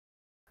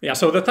Yeah,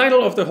 so the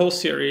title of the whole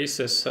series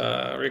is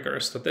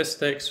Rigorous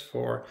Statistics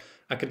for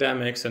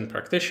Academics and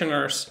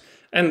Practitioners,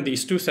 and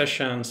these two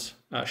sessions,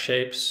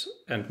 Shapes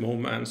and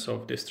Movements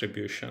of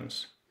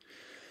Distributions.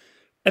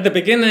 At the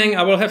beginning,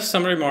 I will have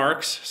some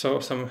remarks, so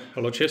some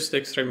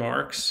logistics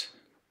remarks.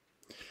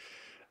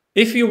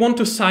 If you want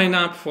to sign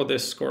up for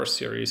this course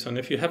series, and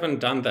if you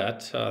haven't done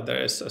that,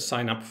 there is a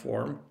sign-up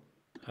form.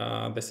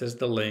 This is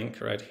the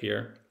link right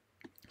here.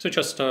 So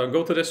just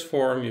go to this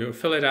form, you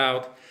fill it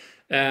out,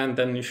 and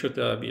then you should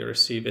be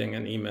receiving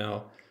an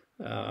email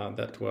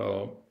that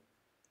will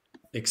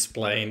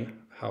explain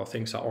how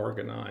things are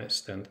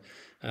organized, and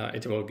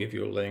it will give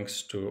you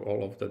links to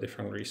all of the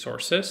different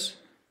resources.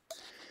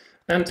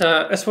 And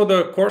as for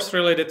the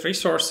course-related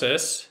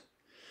resources,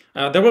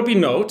 there will be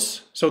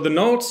notes. So the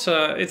notes,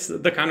 it's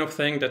the kind of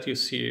thing that you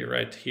see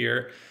right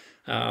here.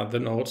 The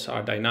notes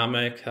are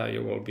dynamic.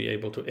 You will be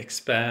able to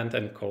expand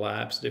and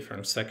collapse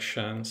different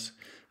sections,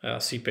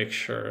 see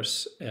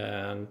pictures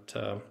and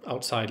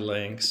outside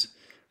links,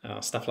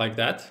 stuff like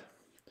that.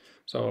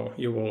 So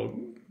you will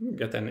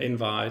get an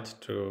invite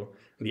to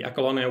the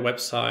Acalonia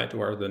website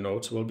where the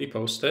notes will be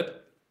posted.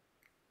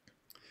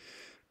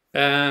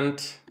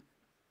 And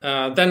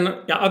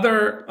then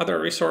other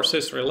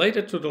resources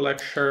related to the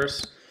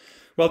lectures.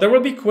 Well, there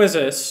will be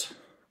quizzes,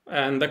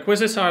 and the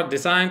quizzes are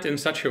designed in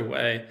such a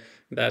way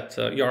that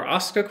you're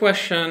asked a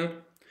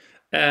question,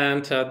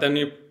 and then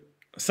you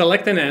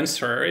select an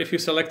answer. If you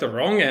select the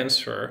wrong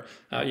answer,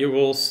 you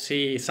will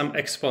see some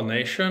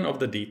explanation of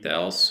the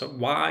details,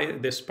 why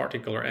this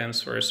particular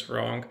answer is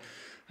wrong,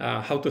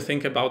 how to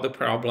think about the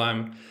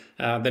problem.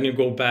 Then you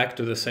go back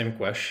to the same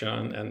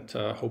question, and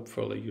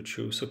hopefully you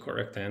choose a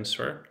correct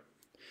answer.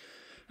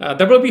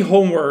 There will be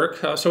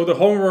homework. So the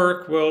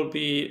homework will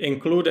be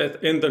included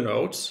in the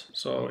notes.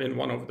 So in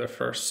one of the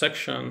first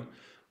section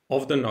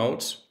of the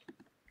notes,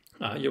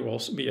 you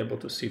will be able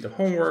to see the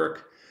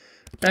homework.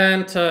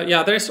 And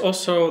there's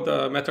also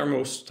the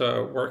Mattermost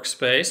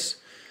workspace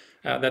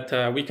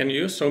that we can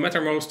use. So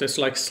Mattermost is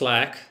like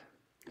Slack,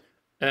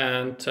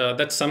 and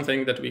that's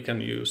something that we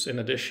can use in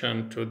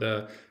addition to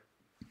the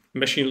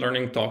Machine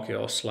Learning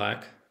Tokyo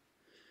Slack.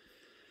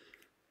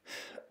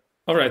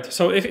 All right,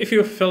 so if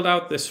you filled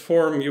out this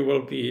form, you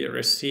will be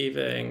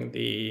receiving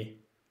the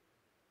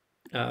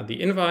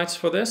invites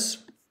for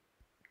this.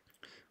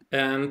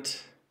 And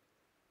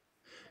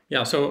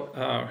yeah,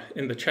 so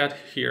in the chat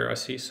here, I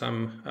see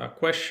some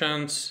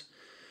questions.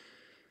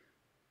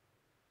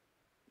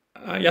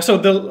 So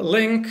the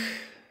link,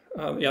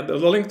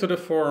 the link to the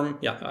form,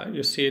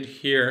 you see it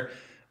here.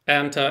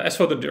 And as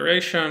for the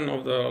duration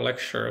of the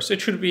lectures, it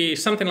should be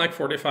something like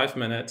 45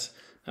 minutes,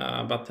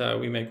 but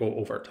we may go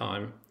over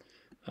time.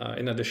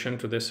 In addition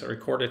to this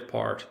recorded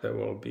part, there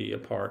will be a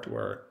part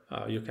where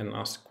you can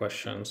ask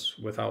questions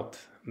without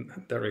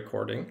the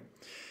recording.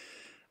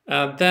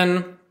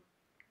 Then,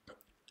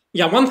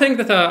 one thing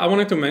that I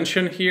wanted to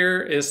mention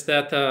here is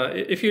that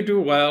if you do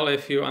well,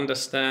 if you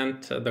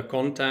understand the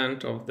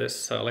content of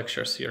this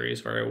lecture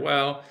series very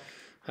well,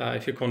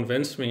 if you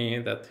convince me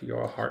that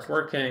you're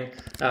hardworking,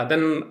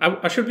 then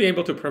I should be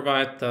able to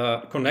provide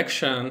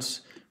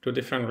connections to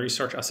different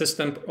research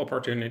assistant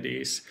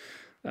opportunities.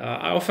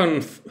 I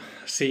often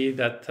see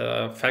that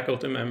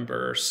faculty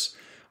members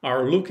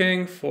are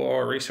looking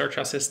for research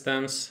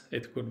assistants.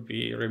 It could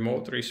be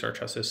remote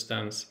research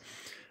assistants.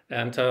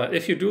 And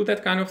if you do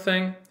that kind of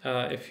thing,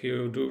 if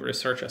you do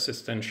research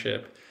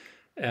assistantship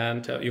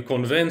and you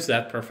convince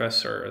that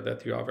professor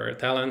that you are very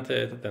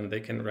talented, then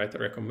they can write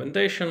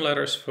recommendation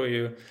letters for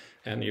you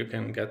and you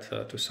can get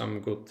to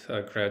some good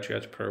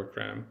graduate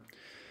program.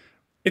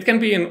 It can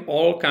be in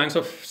all kinds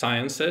of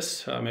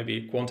sciences,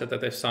 maybe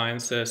quantitative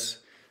sciences,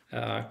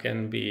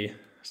 can be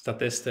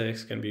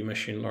statistics, can be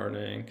machine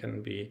learning,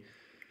 can be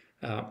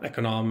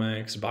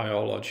economics,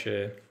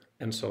 biology,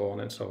 and so on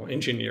and so on,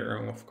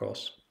 engineering, of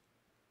course.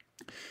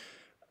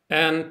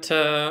 And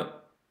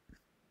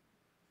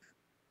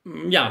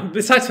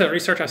besides the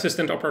research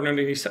assistant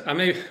opportunities, I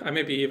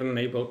may be even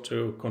able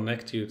to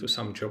connect you to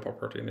some job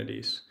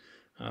opportunities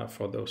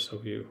for those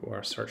of you who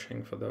are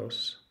searching for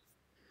those.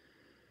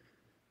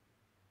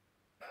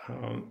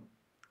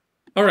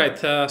 All right,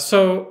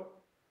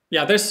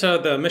 there's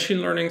the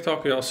Machine Learning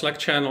Tokyo Slack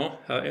channel.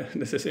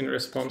 This is in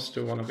response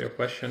to one of your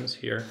questions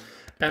here.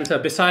 And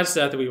besides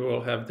that, we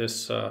will have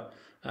this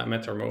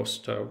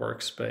Mattermost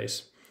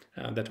workspace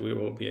that we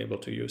will be able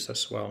to use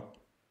as well.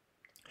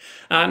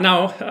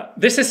 Now,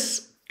 this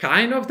is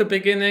kind of the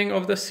beginning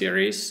of the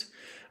series,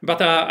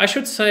 but I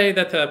should say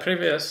that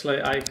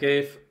previously I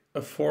gave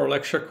a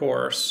 4-lecture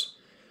course,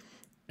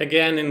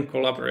 again in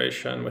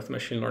collaboration with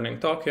Machine Learning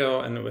Tokyo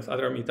and with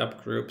other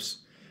meetup groups.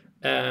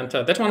 And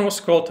that one was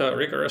called a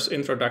Rigorous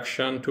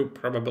Introduction to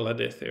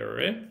Probability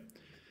Theory.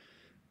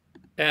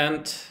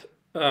 And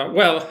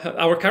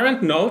our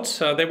current notes,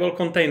 they will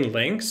contain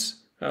links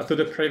to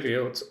the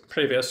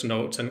previous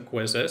notes and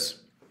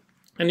quizzes.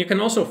 And you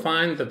can also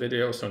find the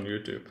videos on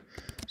YouTube.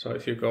 So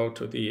if you go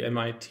to the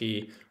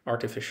MIT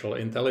Artificial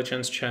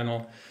Intelligence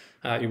channel,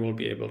 you will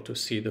be able to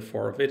see the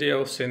 4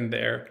 videos in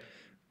there.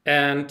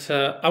 And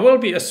I will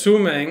be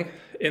assuming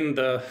in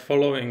the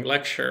following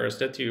lectures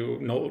that you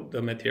know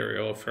the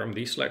material from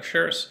these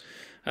lectures,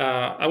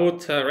 I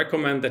would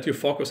recommend that you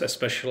focus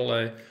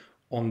especially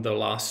on the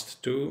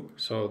last two.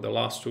 So the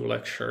last two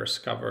lectures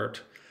covered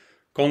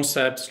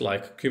concepts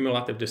like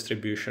cumulative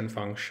distribution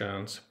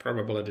functions,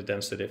 probability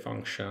density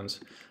functions,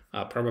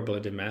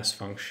 probability mass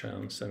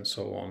functions, and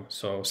so on.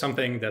 So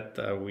something that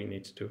we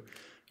need to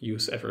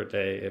use every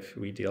day if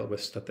we deal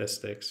with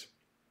statistics.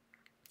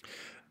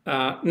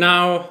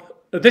 Now,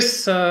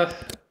 this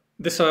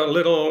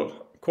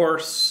little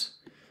course,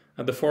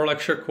 the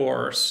 4-lecture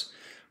course,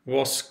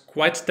 was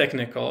quite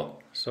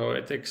technical. So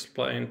it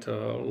explained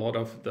a lot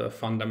of the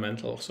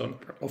fundamentals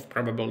of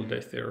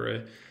probability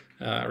theory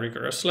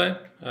rigorously.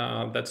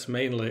 That's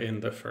mainly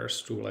in the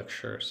first 2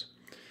 lectures.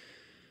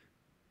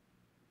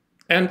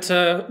 And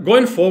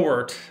going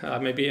forward,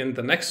 maybe in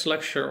the next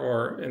lecture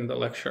or in the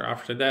lecture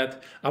after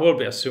that, I will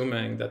be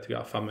assuming that you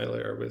are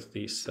familiar with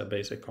these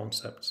basic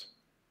concepts.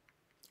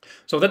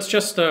 So that's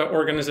just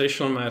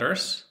organizational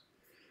matters.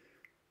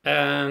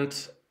 And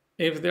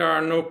if there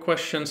are no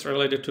questions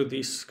related to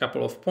these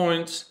couple of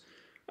points,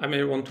 I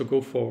may want to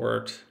go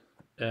forward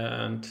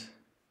and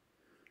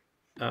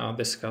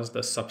discuss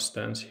the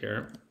substance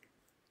here.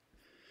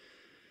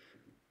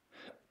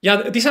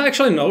 Yeah, these are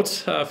actually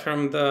notes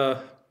from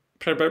the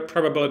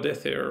probability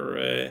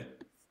theory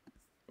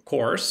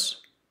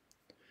course.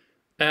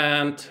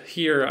 And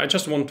here I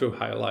just want to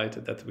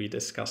highlight that we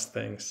discussed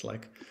things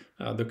like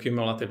the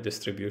cumulative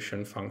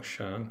distribution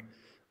function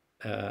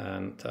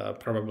and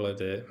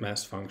probability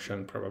mass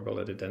function,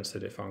 probability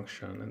density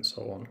function, and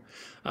so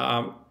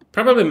on.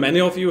 Probably many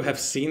of you have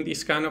seen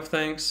these kind of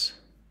things.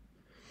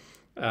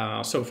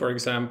 So for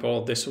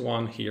example, this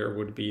one here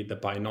would be the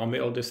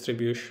binomial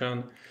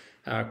distribution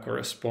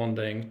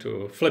corresponding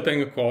to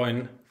flipping a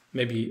coin,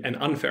 maybe an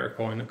unfair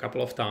coin a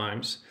couple of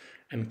times,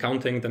 and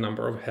counting the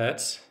number of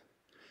heads.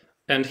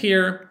 And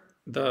here,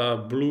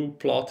 the blue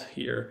plot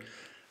here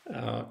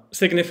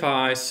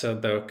signifies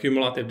the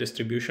cumulative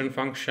distribution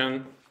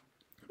function.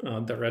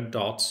 The red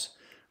dots,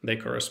 they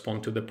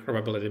correspond to the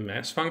probability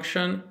mass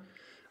function.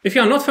 If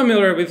you are not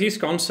familiar with these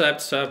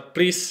concepts,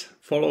 please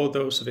follow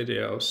those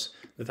videos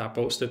that are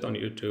posted on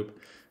YouTube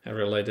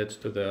related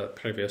to the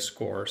previous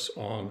course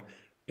on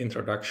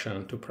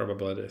Introduction to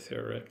Probability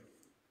Theory.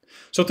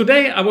 So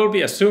today I will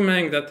be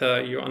assuming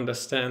that you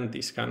understand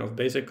these kind of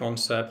basic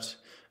concepts,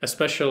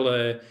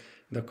 especially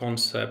the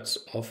concepts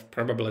of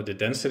probability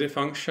density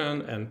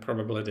function and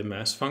probability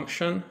mass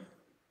function.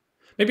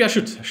 Maybe I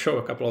should show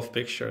a couple of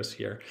pictures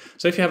here.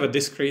 So if you have a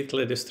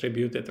discretely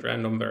distributed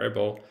random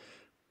variable,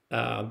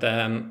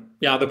 then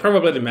yeah, the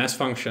probability mass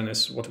function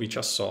is what we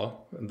just saw,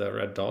 the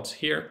red dots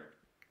here.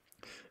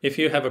 If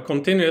you have a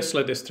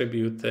continuously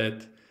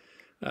distributed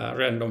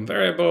random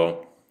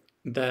variable,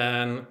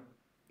 then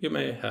you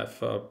may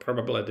have a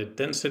probability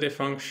density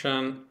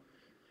function.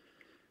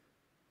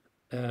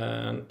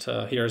 And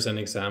here's an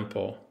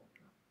example.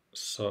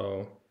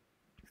 So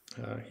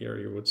here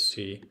you would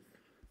see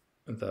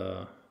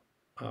the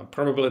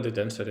probability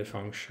density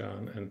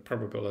function and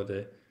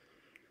probability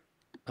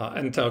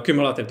and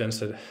cumulative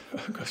density,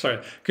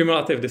 sorry,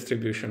 cumulative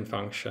distribution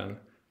function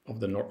of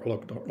the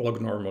log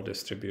normal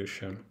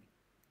distribution.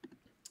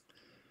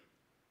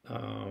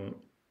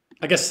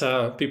 I guess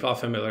people are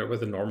familiar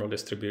with the normal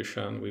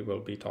distribution. We will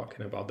be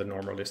talking about the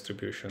normal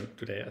distribution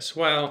today as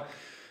well.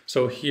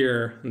 So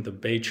here the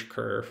beige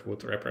curve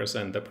would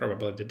represent the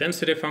probability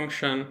density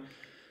function.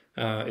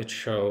 It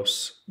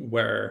shows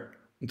where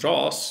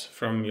draws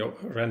from your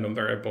random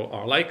variable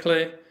are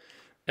likely.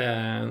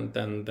 And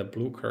then the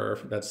blue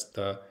curve, that's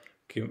the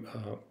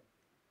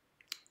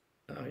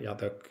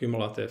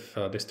cumulative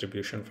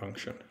distribution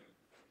function.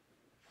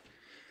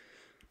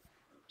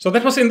 So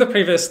that was in the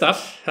previous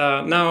stuff.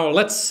 Now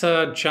let's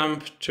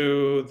jump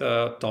to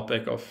the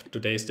topic of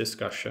today's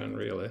discussion,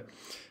 really.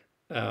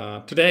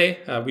 Today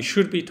we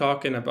should be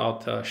talking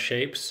about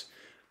shapes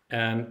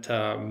and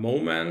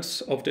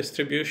moments of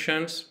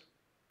distributions.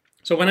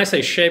 So when I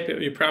say shape,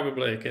 you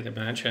probably can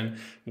imagine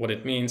what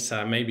it means,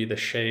 maybe the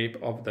shape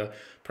of the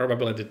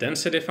probability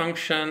density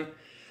function.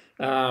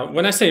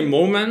 When I say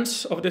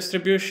moments of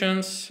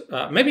distributions,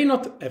 maybe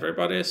not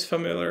everybody is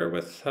familiar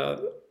with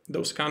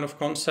those kind of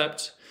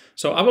concepts.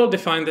 So I will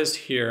define this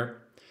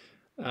here.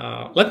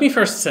 Let me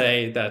first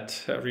say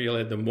that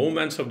really the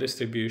moments of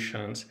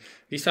distributions,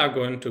 these are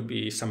going to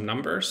be some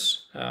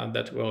numbers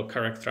that will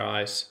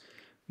characterize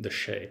the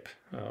shape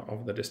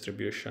of the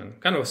distribution.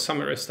 Kind of a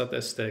summary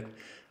statistic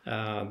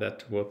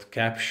that would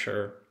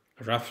capture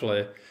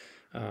roughly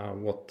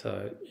what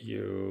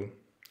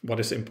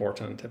is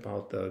important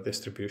about the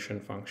distribution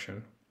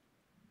function.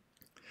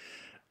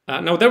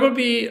 Now there will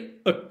be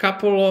a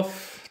couple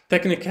of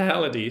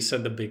technicalities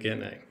at the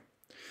beginning.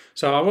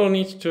 So I will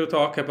need to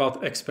talk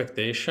about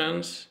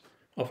expectations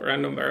of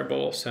random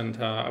variables, and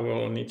I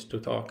will need to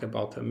talk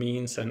about the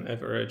means and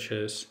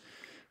averages,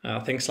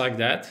 things like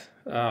that.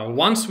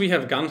 Once we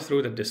have gone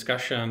through the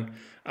discussion,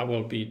 I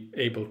will be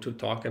able to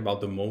talk about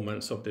the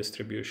moments of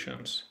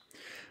distributions.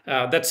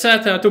 That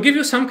said, to give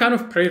you some kind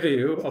of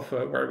preview of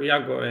where we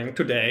are going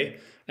today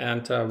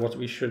and what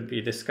we should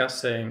be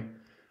discussing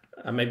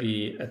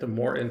maybe at a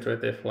more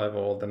intuitive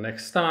level the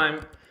next time.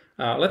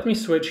 Let me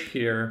switch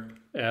here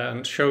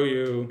and show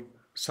you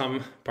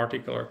some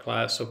particular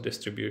class of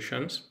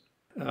distributions.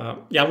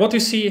 What you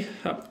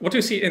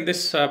see in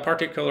this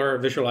particular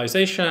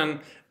visualization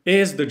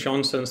is the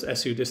Johnson's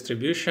SU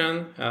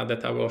distribution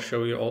that I will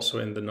show you also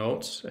in the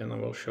notes, and I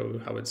will show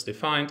you how it's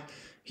defined.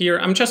 Here,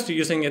 I'm just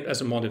using it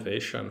as a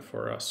motivation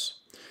for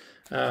us.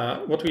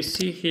 What we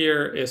see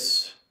here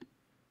is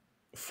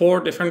 4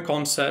 different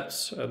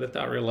concepts that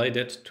are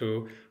related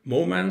to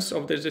moments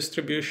of the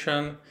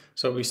distribution.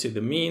 So we see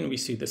the mean, we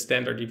see the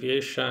standard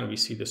deviation, we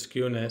see the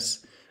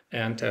skewness,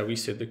 and we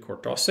see the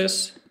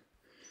kurtosis.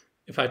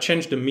 If I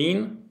change the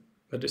mean,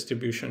 the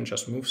distribution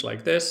just moves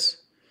like this.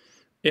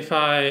 If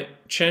I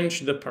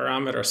change the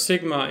parameter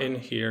sigma in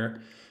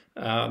here,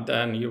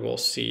 then you will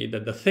see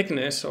that the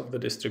thickness of the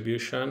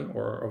distribution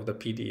or of the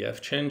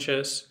PDF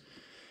changes.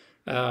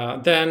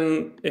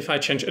 Then if I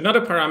change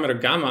another parameter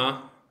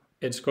gamma,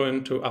 it's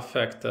going to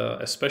affect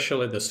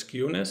especially the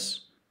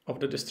skewness of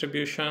the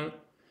distribution.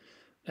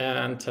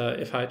 And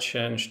if I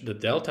change the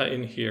delta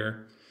in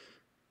here,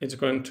 it's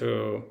going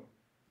to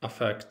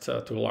affect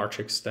to a large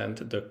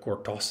extent the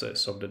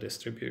kurtosis of the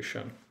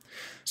distribution.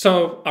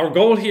 So our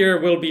goal here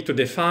will be to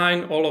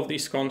define all of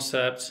these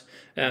concepts,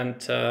 and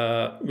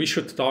we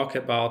should talk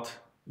about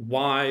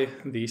why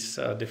these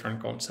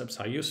different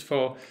concepts are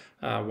useful,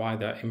 why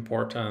they're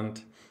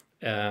important,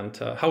 and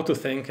how to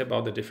think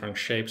about the different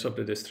shapes of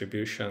the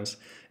distributions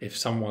if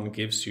someone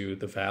gives you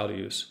the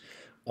values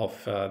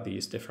of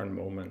these different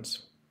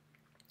moments.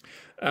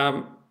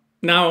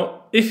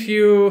 Now, if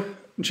you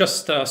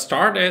just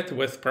started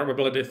with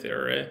probability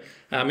theory,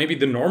 maybe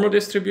the normal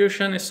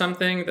distribution is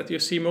something that you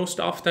see most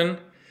often.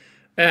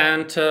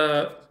 And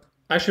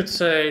I should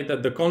say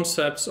that the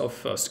concepts of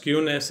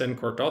skewness and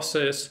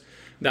kurtosis,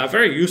 they are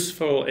very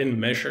useful in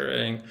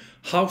measuring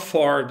how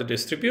far the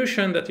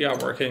distribution that you are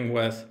working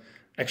with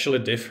actually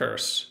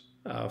differs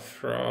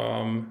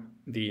from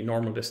the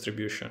normal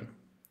distribution.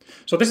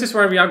 So this is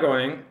where we are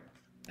going.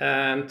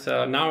 And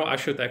now I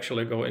should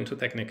actually go into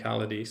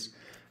technicalities,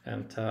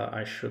 and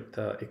I should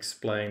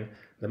explain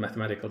the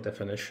mathematical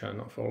definition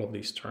of all of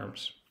these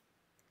terms.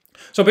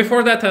 So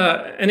before that,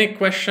 any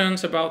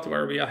questions about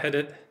where we are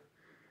headed?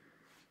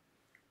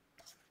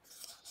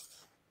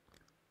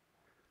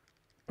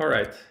 All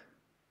right.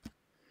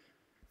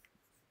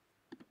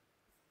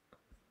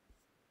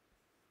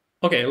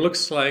 Okay, it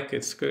looks like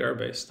it's clear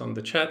based on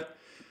the chat.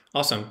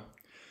 Awesome.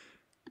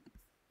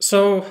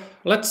 So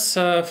let's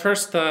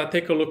first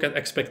take a look at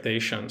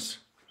expectations.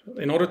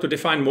 In order to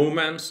define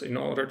moments, in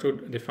order to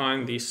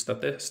define these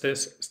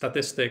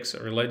statistics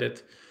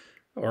related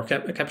or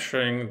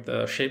capturing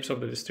the shapes of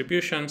the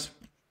distributions,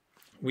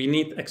 we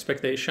need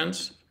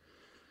expectations.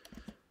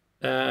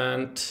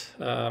 And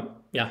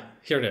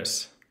here it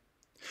is.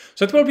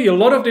 So it will be a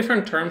lot of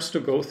different terms to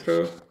go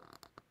through.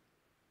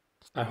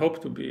 I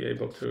hope to be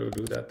able to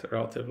do that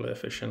relatively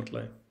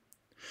efficiently.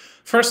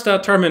 First,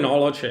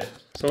 terminology.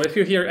 So if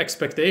you hear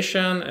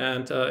expectation,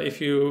 and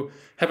if you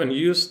haven't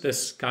used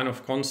this kind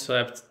of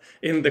concept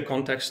in the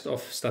context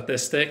of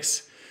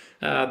statistics,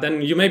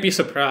 then you may be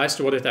surprised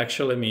what it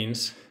actually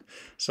means.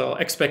 So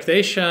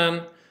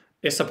expectation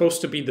is supposed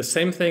to be the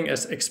same thing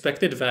as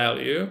expected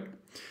value,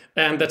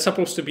 and that's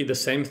supposed to be the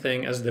same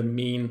thing as the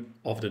mean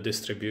of the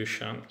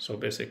distribution. So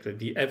basically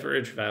the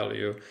average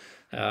value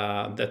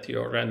that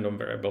your random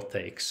variable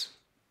takes.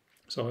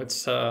 So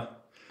it's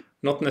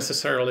not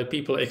necessarily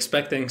people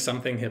expecting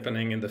something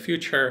happening in the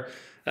future.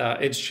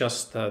 It's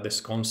just this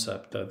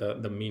concept,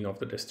 the mean of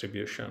the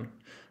distribution.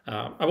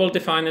 I will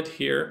define it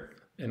here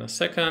in a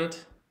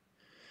second.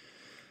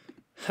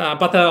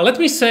 But let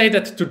me say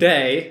that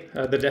today,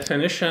 the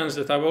definitions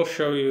that I will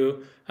show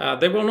you,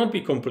 they will not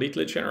be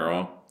completely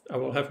general. I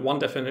will have one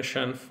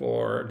definition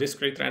for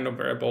discrete random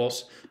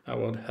variables. I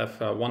will have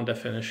one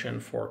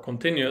definition for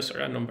continuous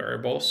random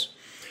variables.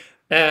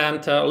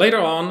 And later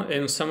on,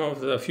 in some of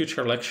the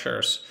future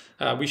lectures,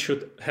 we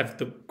should have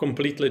the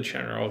completely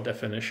general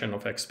definition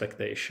of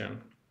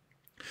expectation.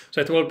 So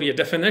it will be a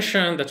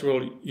definition that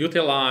will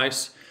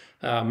utilize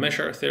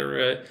measure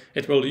theory.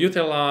 It will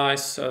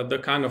utilize the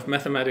kind of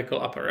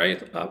mathematical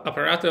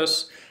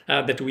apparatus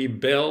that we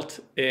built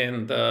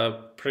in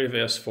the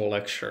previous 4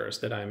 lectures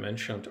that I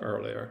mentioned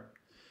earlier.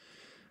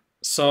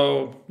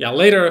 So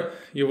later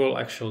you will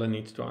actually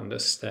need to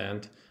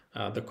understand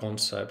the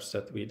concepts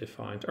that we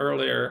defined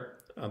earlier,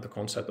 the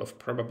concept of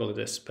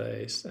probability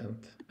space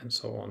and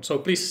so on. So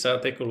please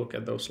take a look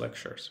at those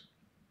lectures.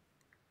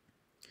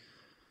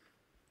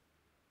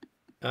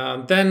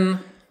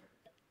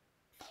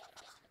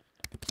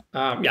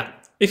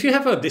 If you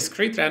have a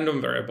discrete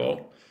random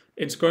variable,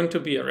 it's going to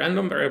be a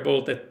random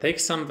variable that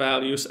takes some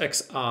values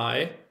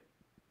xi,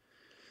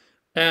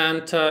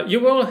 and you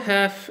will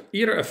have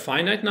either a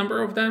finite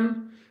number of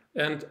them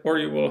or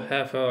you will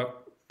have a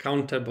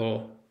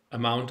countable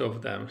amount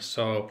of them.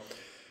 So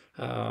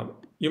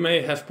you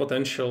may have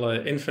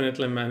potentially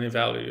infinitely many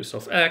values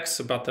of x,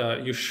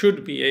 but you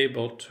should be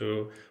able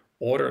to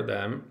order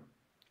them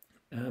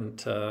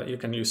And you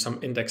can use some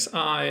index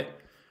I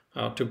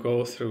to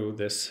go through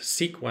this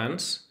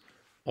sequence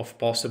of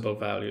possible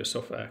values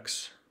of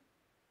x.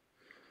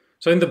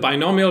 So in the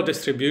binomial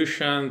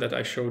distribution that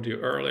I showed you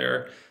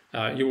earlier,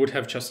 you would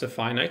have just a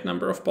finite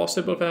number of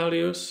possible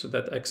values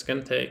that x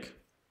can take.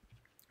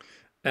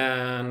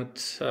 And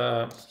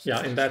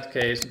yeah, in that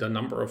case, the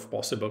number of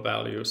possible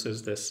values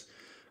is this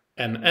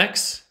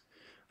nx.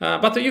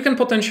 But you can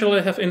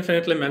potentially have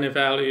infinitely many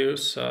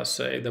values.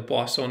 Say the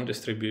Poisson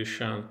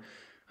distribution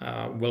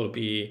will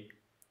be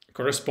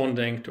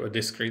corresponding to a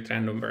discrete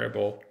random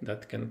variable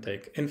that can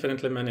take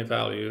infinitely many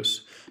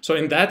values. So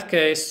in that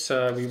case,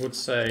 we would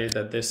say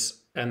that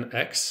this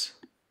nx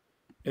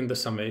in the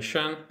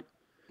summation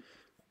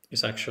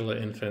is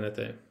actually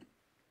infinity.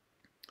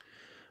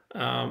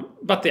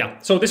 But yeah,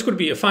 so this could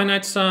be a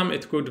finite sum,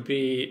 it could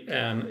be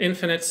an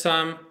infinite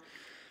sum.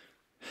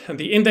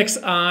 The index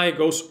I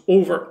goes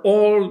over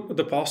all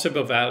the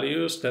possible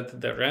values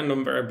that the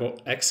random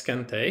variable x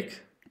can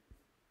take.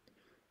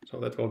 So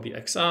that will be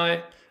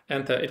xi,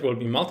 and it will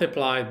be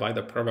multiplied by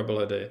the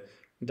probability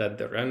that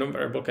the random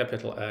variable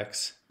capital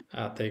X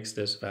takes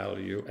this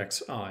value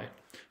xi.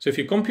 So if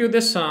you compute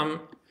this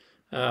sum,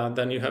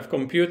 then you have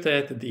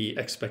computed the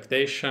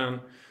expectation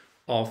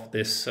of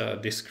this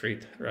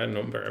discrete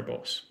random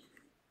variables.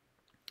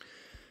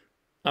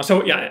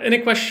 So yeah, any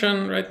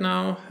question right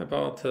now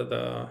about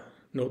the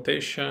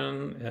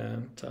notation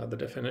and the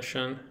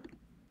definition?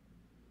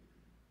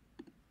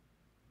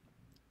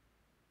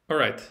 All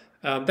right,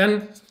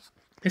 then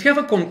if you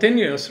have a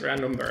continuous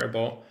random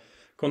variable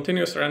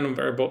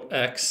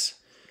x,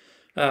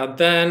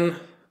 then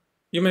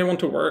you may want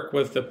to work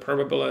with the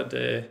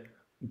probability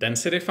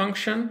density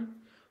function.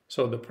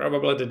 So the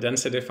probability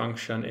density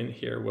function in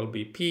here will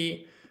be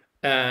p,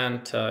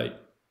 and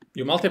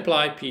you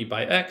multiply p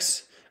by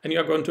x, and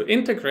you're going to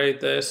integrate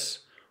this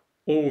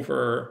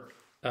over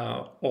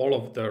all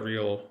of the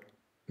real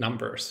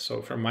numbers,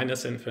 so from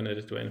minus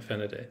infinity to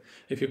infinity.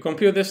 If you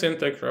compute this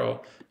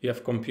integral, you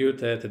have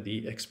computed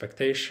the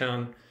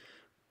expectation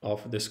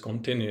of this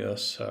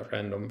continuous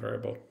random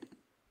variable.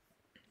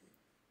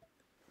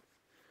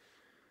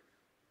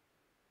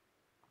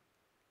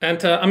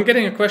 And I'm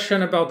getting a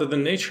question about the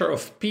nature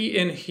of p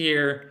in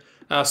here.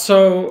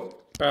 So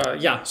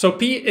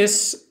p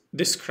is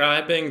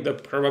describing the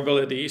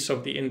probabilities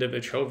of the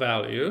individual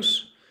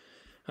values.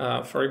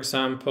 For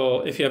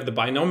example, if you have the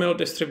binomial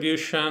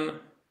distribution,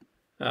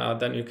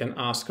 then you can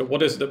ask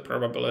what is the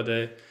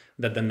probability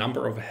that the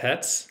number of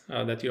heads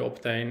that you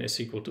obtain is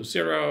equal to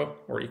 0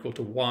 or equal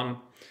to 1,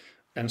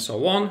 and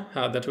so on.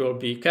 That will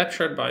be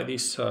captured by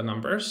these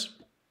numbers.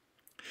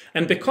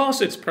 And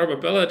because it's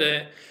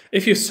probability,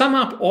 if you sum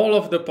up all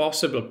of the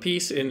possible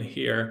p's in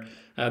here,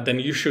 then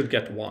you should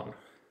get 1.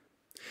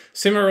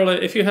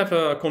 Similarly, if you have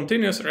a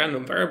continuous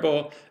random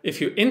variable,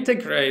 if you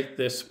integrate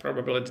this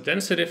probability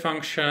density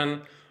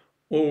function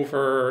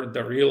over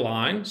the real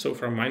line, so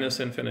from minus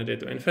infinity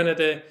to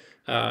infinity,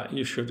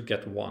 you should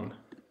get 1.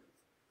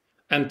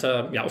 And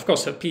yeah, of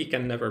course, a p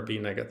can never be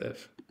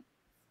negative.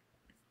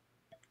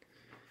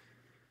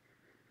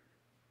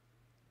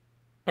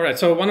 All right,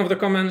 so one of the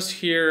comments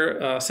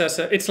here says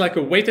it's like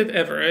a weighted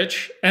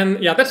average.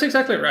 And yeah, that's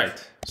exactly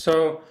right.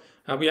 So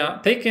we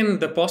are taking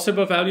the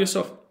possible values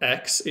of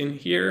x in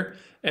here,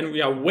 and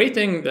we are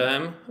weighting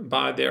them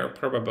by their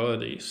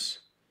probabilities.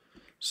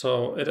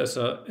 So it is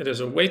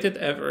a weighted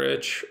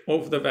average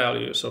of the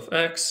values of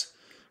x.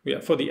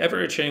 For the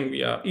averaging,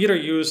 we are either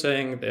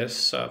using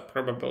this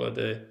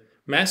probability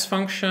mass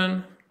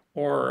function,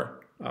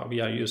 or we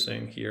are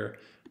using here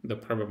the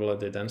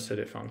probability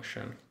density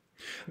function.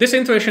 This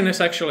intuition is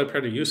actually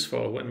pretty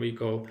useful when we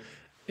go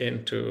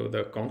into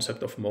the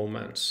concept of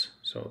moments.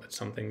 So that's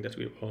something that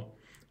we will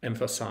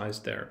emphasize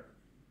there.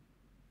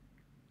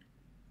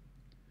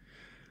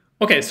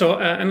 Okay, so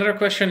another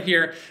question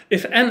here.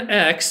 If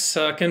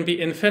nx can be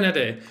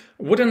infinity,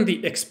 wouldn't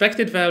the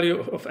expected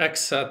value of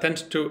x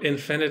tend to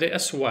infinity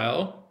as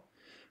well?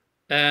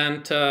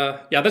 And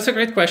yeah, that's a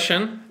great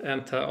question.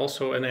 And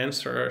also an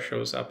answer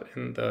shows up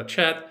in the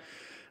chat.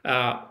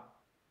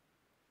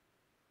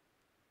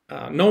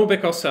 No,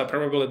 because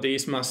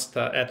probabilities must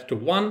add to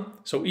 1.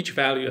 So each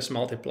value is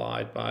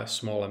multiplied by a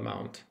small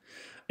amount.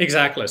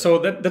 Exactly. So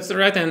that's the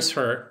right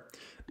answer.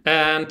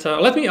 And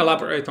let me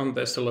elaborate on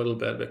this a little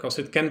bit, because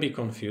it can be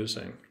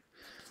confusing.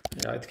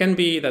 Yeah, it can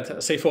be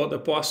that, say, for the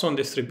Poisson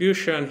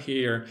distribution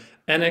here,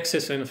 nx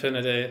is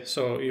infinity.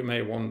 So you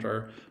may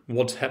wonder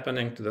what's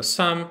happening to the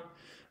sum.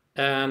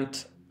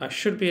 And I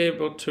should be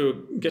able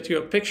to get you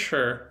a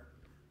picture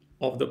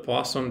of the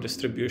Poisson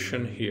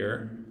distribution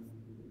here.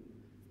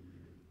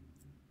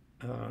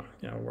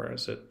 Yeah, where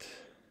is it?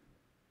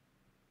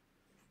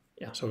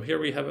 Yeah, so here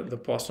we have the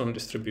Poisson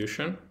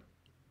distribution.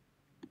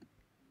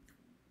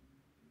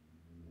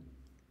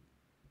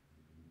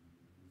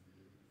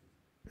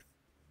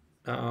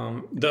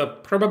 The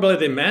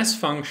probability mass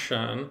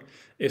function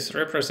is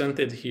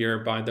represented here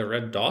by the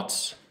red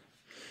dots.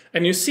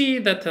 And you see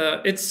that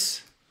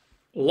it's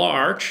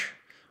large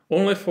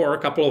only for a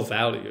couple of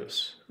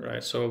values,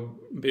 right? So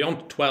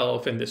beyond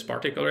 12 in this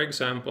particular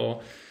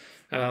example,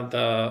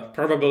 the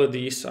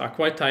probabilities are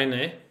quite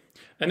tiny.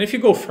 And if you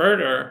go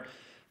further,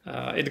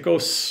 it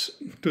goes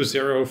to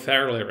 0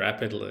 fairly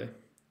rapidly.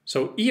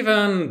 So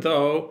even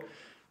though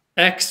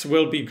x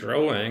will be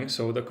growing,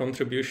 so the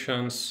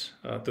contributions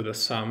to the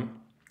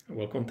sum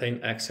will contain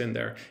x in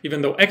there.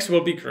 Even though x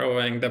will be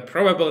growing, the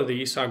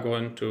probabilities are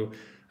going to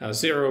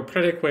 0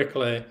 pretty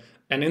quickly.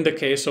 And in the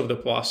case of the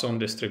Poisson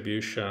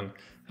distribution,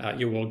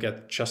 you will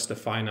get just a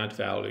finite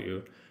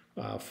value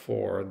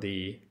for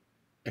the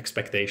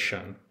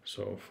expectation,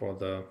 so for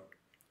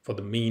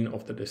the mean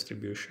of the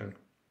distribution.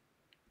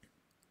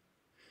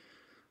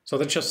 So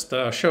that's just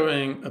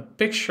showing a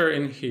picture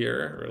in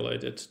here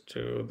related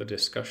to the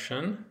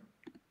discussion.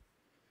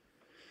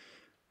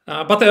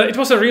 But it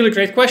was a really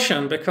great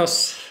question,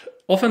 because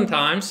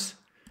oftentimes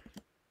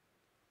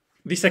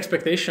these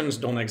expectations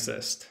don't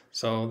exist.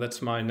 So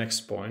that's my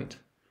next point.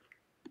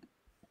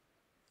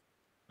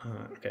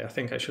 Okay, I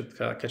think I should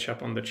catch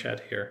up on the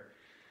chat here.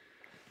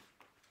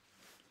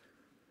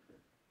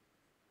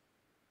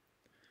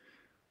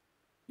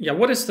 Yeah,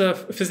 what is the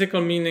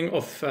physical meaning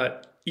of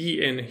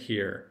E in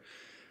here?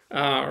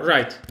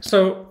 Right,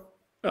 so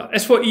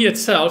as for E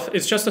itself,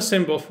 it's just a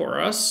symbol for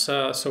us.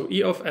 So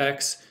E of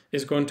x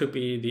is going to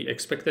be the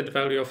expected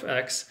value of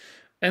x.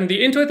 And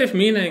the intuitive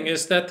meaning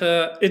is that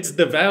it's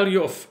the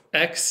value of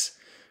x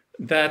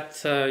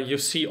that you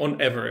see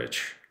on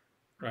average,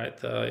 right?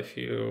 If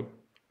you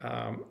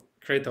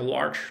create a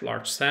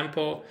large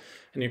sample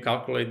and you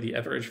calculate the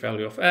average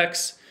value of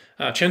x,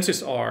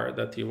 chances are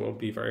that you will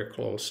be very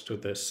close to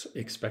this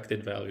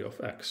expected value of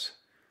x.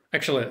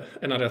 Actually,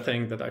 another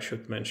thing that I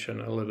should mention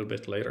a little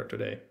bit later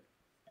today.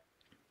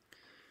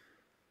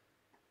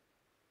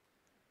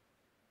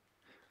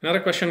 Another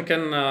question,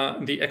 can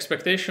the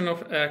expectation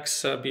of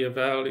x be a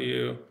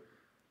value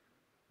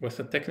with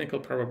a technical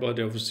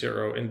probability of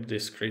 0 in the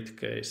discrete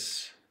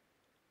case?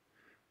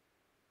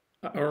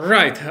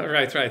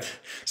 Right.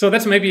 So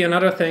that's maybe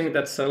another thing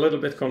that's a little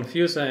bit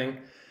confusing.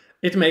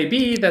 It may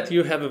be that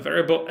you have a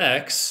variable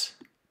x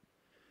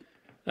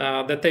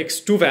that takes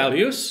two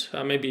values,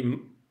 maybe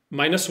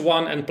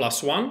 -1 and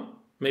 +1.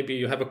 Maybe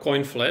you have a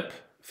coin flip,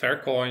 fair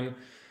coin,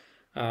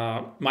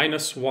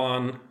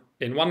 -1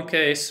 in one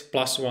case,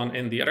 +1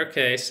 in the other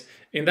case.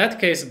 In that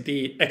case,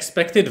 the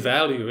expected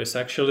value is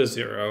actually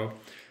 0,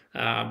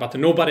 but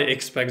nobody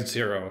expects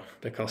 0,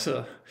 because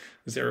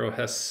 0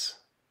 has,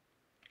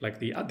 like,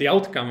 the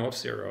outcome of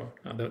 0,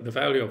 the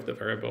value of the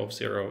variable of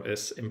 0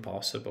 is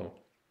impossible.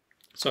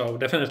 So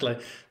definitely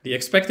the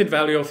expected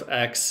value of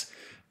x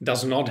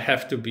does not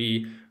have to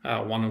be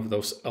one of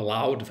those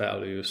allowed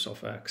values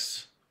of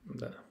x.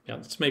 Yeah,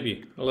 it's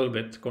maybe a little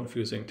bit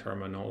confusing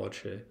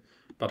terminology,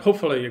 but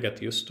hopefully you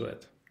get used to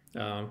it.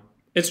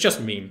 It's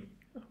just mean.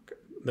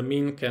 The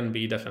mean can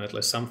be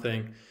definitely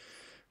something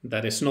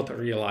that is not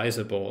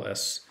realizable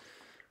as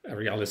a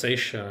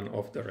realization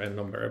of the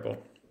random variable.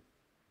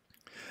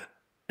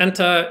 And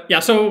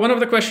yeah, so one of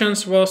the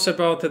questions was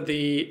about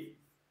the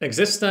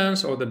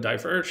existence or the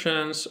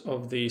divergence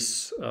of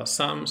these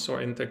sums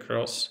or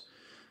integrals.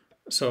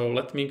 So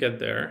let me get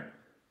there.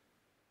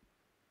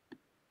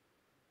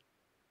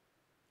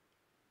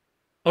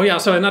 Oh yeah,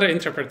 so another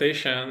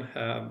interpretation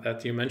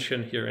that you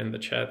mentioned here in the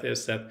chat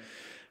is that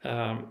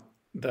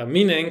the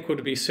meaning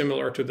could be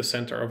similar to the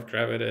center of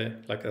gravity,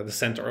 like the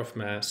center of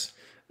mass,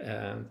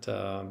 and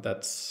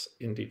that's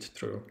indeed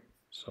true.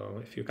 So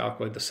if you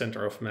calculate the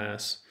center of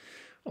mass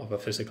of a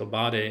physical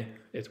body,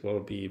 it will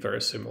be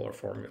very similar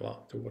formula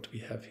to what we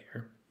have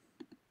here.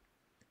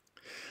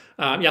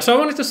 Yeah, so I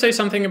wanted to say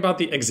something about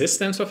the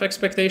existence of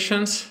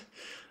expectations.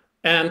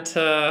 And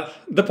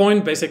the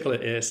point basically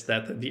is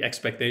that the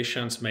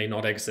expectations may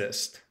not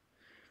exist.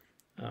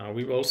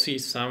 We will see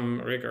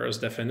some rigorous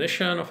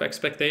definition of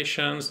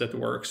expectations that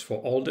works for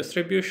all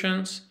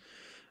distributions.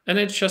 And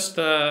it just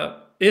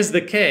is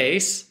the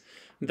case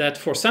that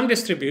for some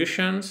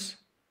distributions,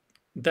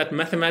 that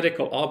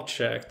mathematical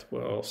object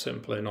will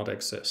simply not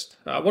exist.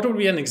 What would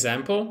be an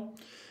example?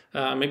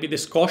 Maybe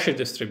this Cauchy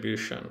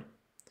distribution.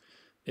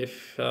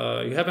 If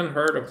you haven't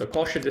heard of the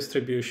Cauchy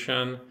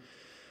distribution,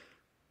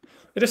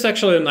 it is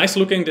actually a nice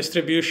looking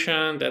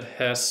distribution that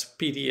has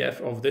PDF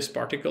of this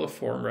particular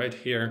form right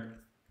here.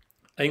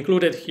 I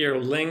included here a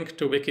link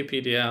to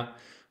Wikipedia,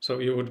 so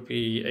you would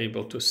be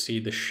able to see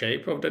the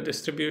shape of the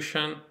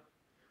distribution.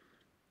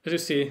 As you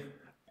see,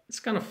 it's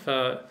kind of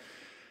a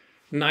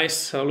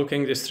nice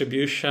looking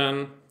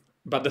distribution,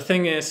 but the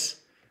thing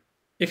is,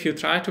 if you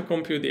try to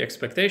compute the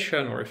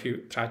expectation, or if you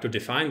try to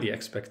define the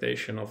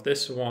expectation of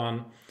this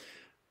one,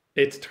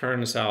 it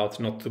turns out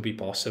not to be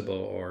possible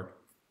or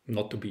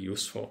not to be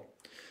useful.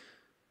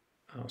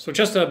 So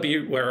just be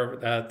aware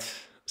that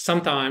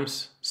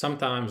sometimes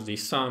the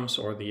sums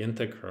or the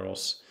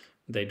integrals,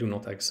 they do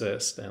not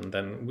exist. And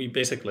then we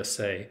basically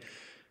say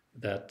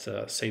that,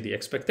 say the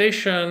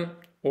expectation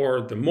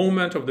or the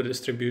moment of the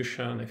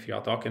distribution, if you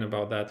are talking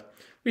about that,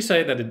 we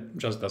say that it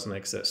just doesn't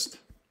exist.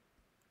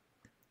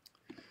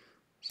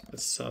 So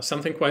it's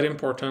something quite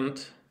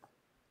important.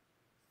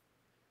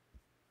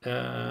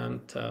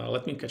 And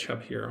let me catch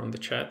up here on the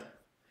chat.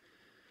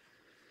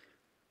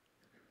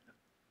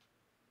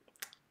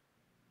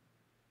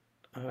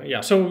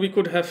 Yeah, so we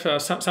could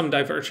have some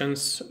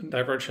divergence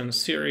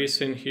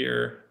series in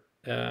here.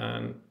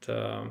 And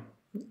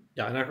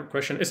yeah, another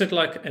question, is it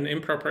like an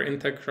improper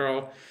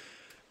integral?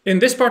 In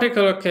this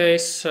particular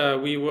case,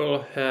 we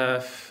will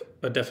have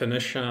a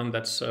definition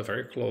that's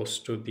very close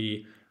to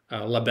the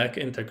Lebesgue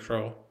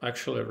integral. I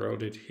actually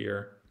wrote it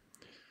here.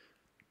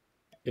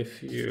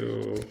 If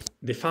you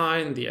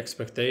define the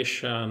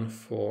expectation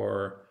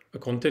for a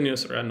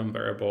continuous random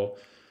variable,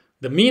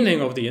 the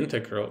meaning of the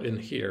integral in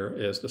here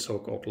is the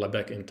so-called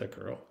Lebesgue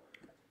integral.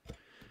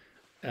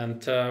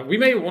 And we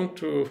may want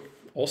to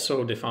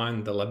also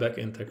define the Lebesgue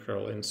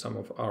integral in some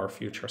of our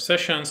future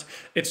sessions.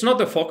 It's not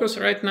the focus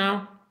right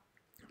now,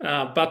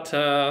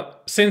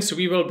 but since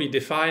we will be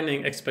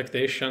defining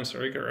expectations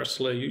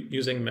rigorously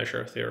using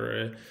measure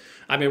theory,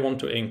 I may want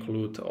to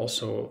include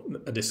also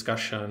a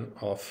discussion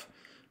of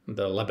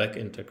the Lebesgue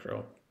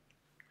integral.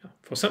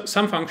 For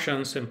some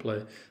functions,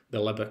 simply the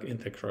Lebesgue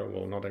integral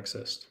will not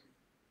exist.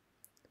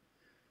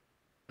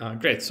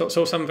 Great, so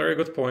some very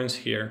good points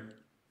here.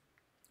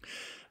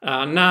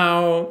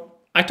 Now,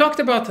 I talked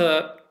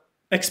about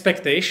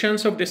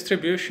expectations of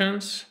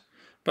distributions,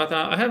 but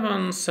I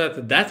haven't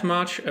said that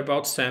much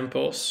about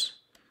samples.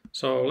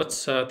 So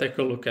let's take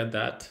a look at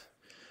that.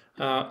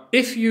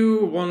 If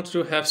you want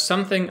to have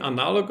something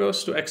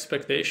analogous to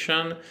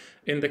expectation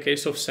in the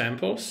case of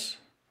samples,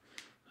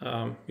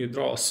 you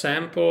draw a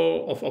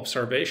sample of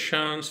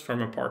observations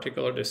from a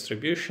particular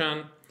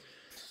distribution.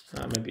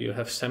 Maybe you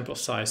have sample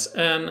size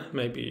n,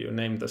 maybe you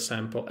name the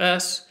sample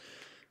S.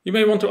 You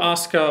may want to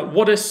ask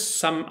what is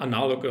some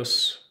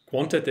analogous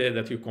quantity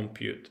that you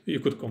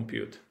could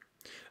compute.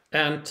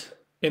 And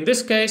in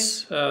this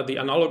case, the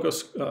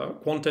analogous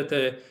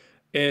quantity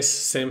is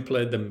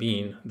simply the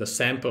mean, the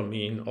sample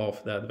mean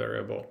of that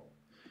variable.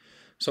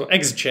 So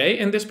xj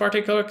in this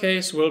particular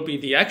case will be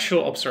the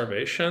actual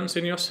observations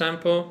in your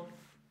sample.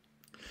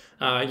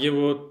 You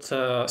would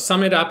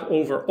sum it up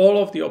over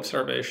all of the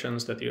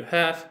observations that you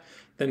have.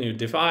 Then you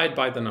divide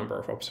by the number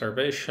of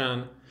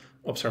observations.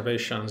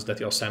 That's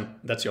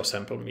your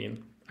sample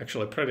mean.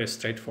 Actually, pretty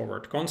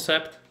straightforward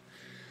concept.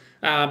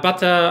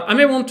 But I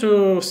may want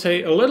to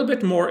say a little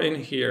bit more in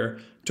here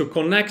to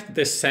connect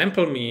this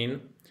sample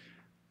mean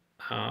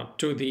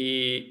to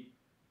the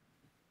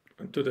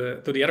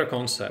other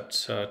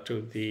concepts,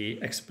 to the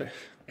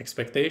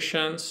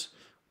expectations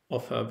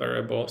of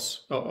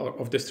variables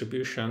of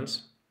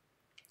distributions.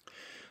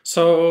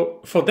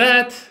 So for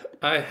that,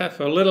 I have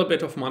a little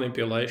bit of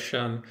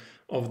manipulation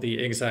of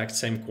the exact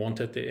same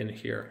quantity in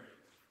here.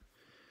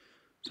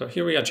 So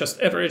here we are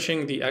just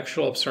averaging the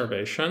actual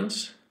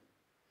observations.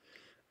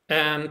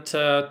 And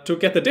to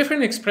get a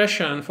different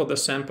expression for the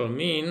sample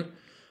mean,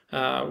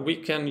 we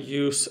can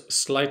use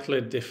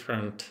slightly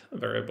different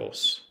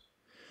variables.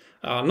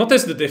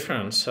 Notice the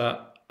difference.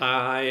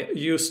 I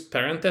used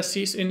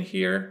parentheses in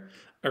here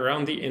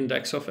around the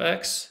index of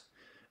x.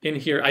 In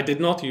here, I did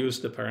not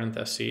use the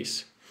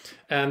parentheses.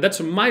 And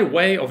that's my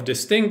way of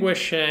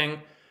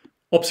distinguishing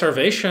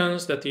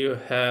observations that you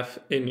have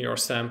in your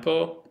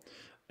sample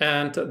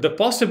and the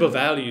possible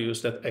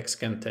values that x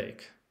can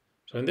take.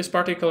 So in this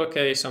particular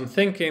case, I'm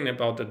thinking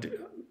about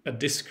a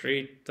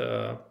discrete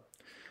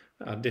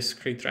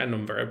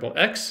random variable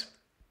x.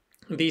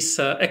 These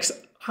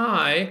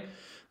xi,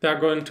 they are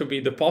going to be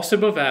the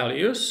possible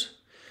values.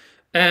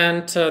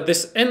 And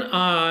this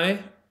ni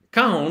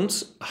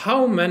counts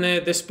how many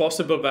this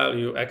possible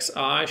value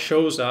xi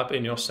shows up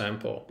in your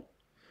sample.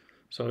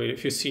 So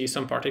if you see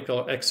some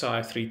particle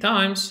xi 3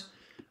 times,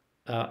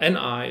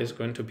 ni is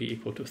going to be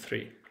equal to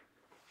 3.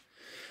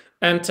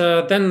 And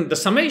then the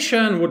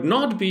summation would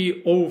not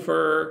be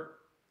over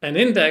an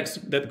index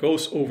that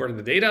goes over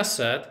the data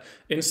set.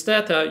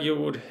 Instead, you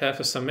would have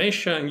a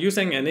summation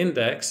using an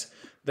index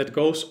that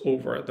goes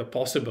over the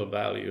possible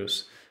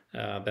values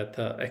that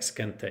x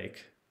can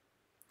take.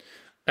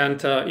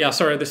 And yeah,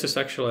 sorry, this is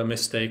actually a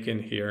mistake in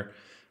here.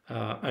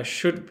 I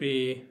should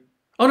be...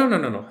 Oh, no,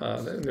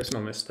 there's no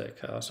mistake.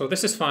 So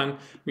this is fine.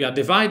 We are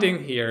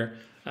dividing here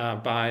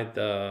by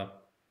the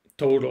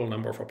total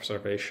number of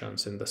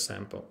observations in the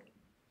sample.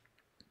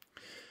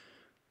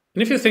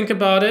 And if you think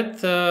about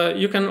it,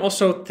 you can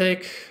also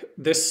take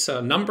this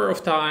number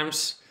of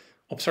times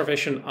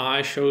observation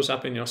I shows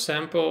up in your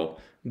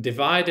sample,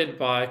 divided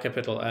by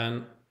capital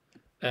N,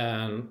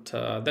 and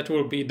that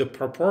will be the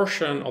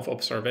proportion of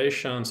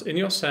observations in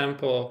your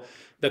sample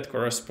that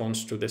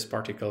corresponds to this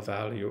particle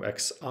value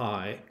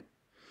xi.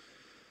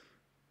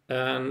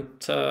 And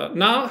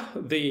now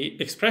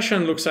the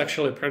expression looks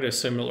actually pretty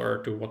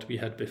similar to what we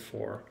had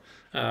before.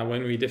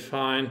 When we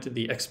defined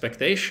the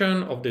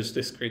expectation of this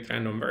discrete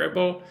random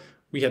variable,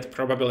 we had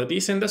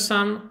probabilities in the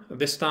sum.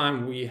 This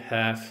time we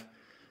have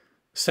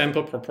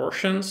sample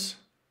proportions.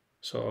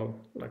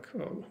 So like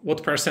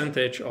what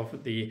percentage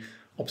of the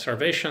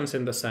observations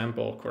in the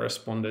sample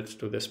corresponded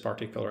to this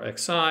particular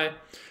xi.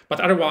 But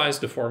otherwise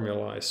the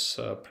formula is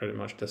pretty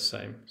much the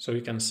same. So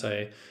you can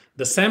say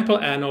the sample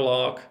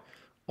analog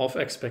of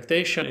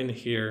expectation in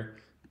here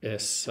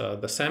is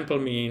the sample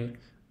mean,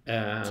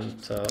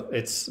 and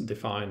it's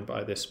defined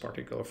by this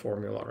particular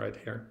formula right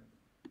here.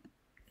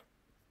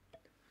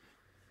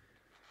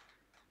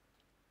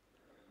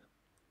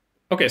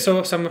 Okay,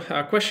 so some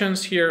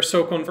questions here.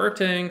 So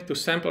converting to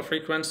sample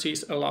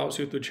frequencies allows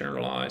you to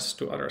generalize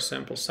to other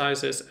sample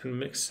sizes and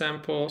mix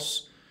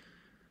samples.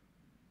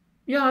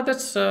 Yeah,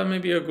 that's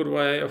maybe a good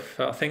way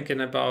of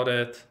thinking about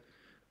it.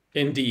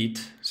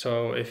 Indeed.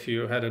 So if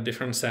you had a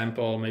different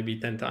sample, maybe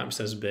 10 times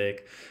as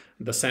big,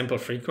 the sample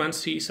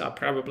frequencies are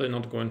probably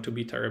not going to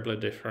be terribly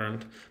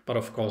different. But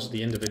of course,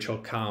 the individual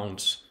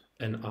counts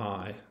in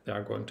I, they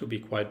are going to be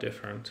quite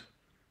different.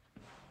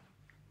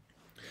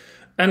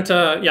 And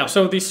yeah,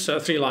 so these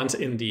three lines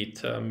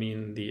indeed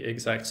mean the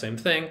exact same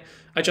thing.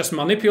 I just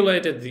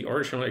manipulated the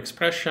original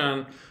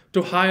expression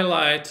to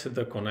highlight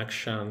the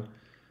connection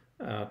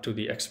to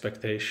the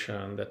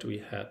expectation that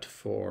we had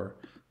for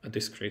a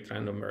discrete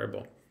random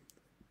variable.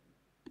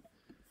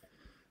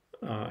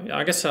 Yeah,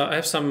 I guess I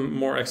have some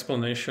more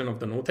explanation of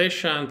the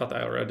notation, but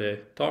I already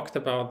talked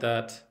about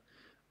that.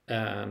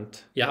 And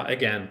yeah,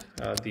 again,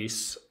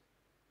 these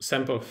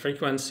sample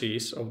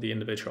frequencies of the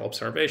individual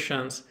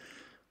observations,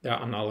 they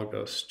are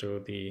analogous to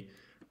the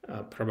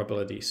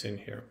probabilities in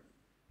here.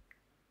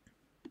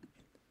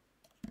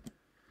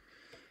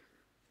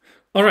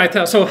 All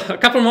right, so a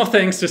couple more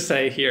things to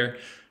say here.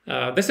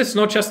 This is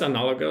not just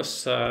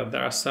analogous. There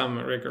are some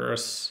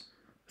rigorous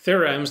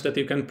theorems that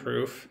you can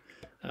prove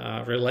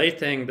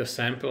relating the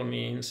sample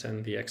means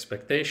and the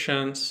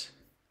expectations.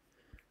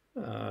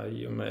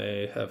 You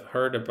may have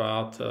heard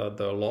about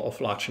the law of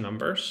large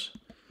numbers.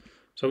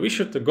 So we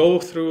should go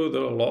through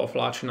the law of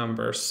large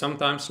numbers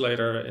sometimes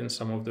later in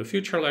some of the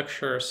future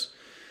lectures.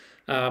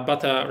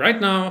 But right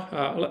now,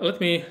 let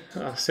me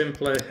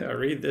simply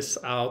read this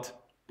out.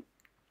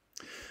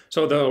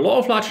 So the law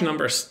of large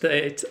numbers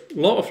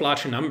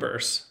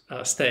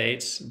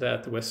states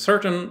that with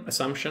certain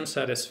assumptions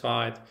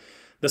satisfied,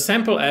 the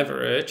sample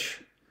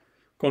average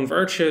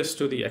converges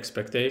to the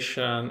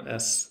expectation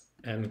as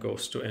n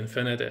goes to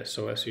infinity.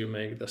 So as you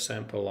make the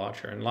sample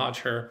larger and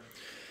larger,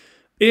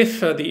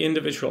 if the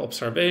individual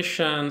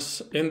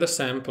observations in the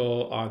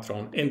sample are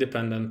drawn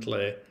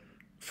independently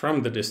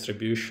from the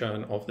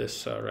distribution of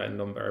this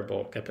random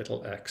variable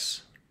capital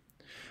X.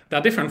 There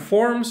are different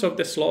forms of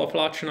this law of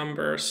large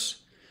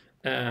numbers,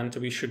 and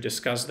we should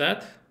discuss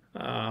that.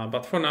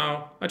 But for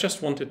now, I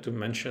just wanted to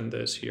mention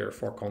this here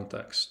for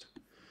context.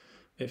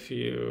 If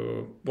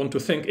you want to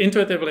think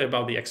intuitively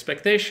about the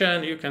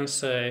expectation, you can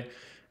say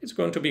it's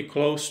going to be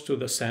close to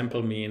the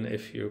sample mean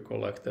if you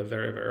collect a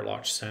very, very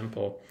large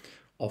sample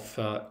of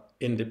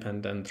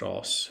independent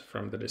draws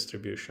from the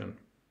distribution.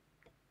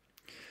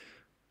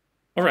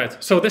 All right,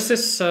 so this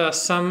is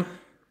some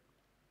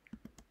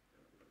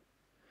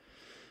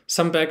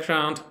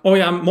background. Oh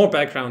yeah, more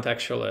background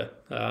actually.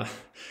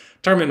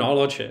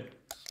 Terminology.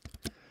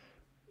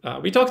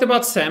 We talked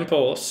about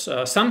samples.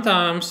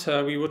 Sometimes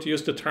we would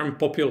use the term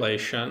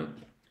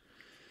population.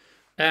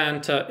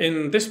 And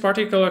in this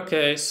particular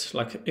case,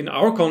 like in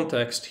our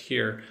context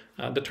here,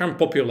 the term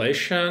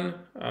population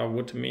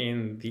would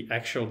mean the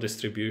actual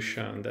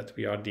distribution that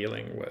we are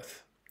dealing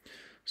with.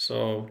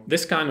 So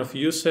this kind of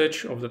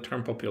usage of the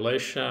term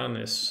population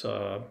is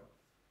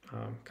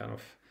kind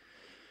of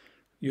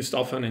used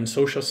often in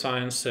social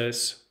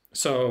sciences.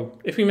 So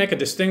if we make a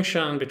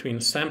distinction between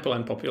sample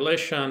and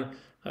population,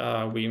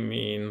 we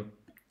mean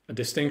a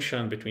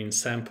distinction between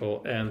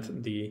sample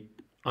and the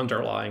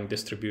underlying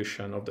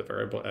distribution of the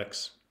variable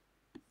X.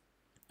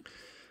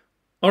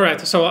 All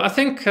right, so I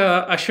think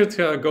I should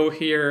go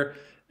here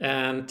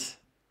and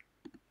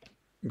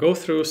go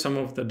through some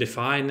of the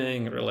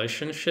defining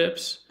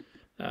relationships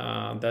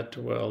that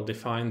will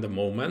define the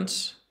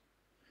moments.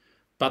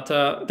 But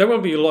there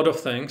will be a lot of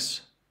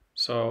things,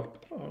 so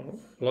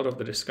a lot of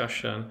the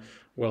discussion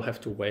will have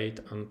to wait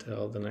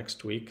until the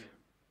next week.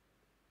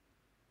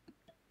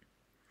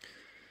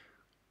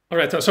 All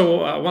right,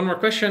 so one more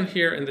question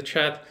here in the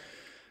chat.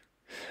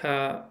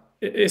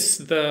 Is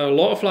the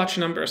law of large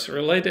numbers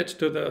related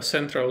to the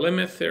central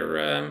limit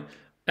theorem?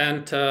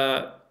 And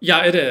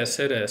yeah, it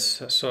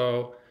is.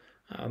 So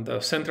the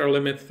central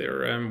limit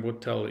theorem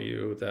would tell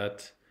you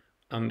that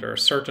under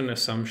certain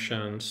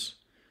assumptions,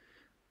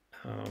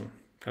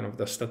 kind of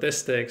the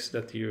statistics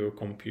that you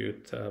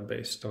compute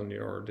based on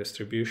your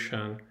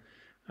distribution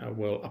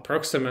will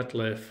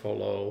approximately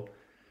follow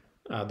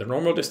the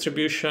normal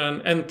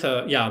distribution. And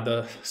yeah,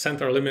 the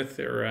central limit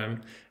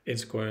theorem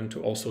is going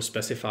to also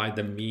specify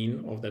the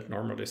mean of that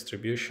normal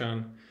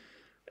distribution.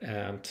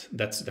 And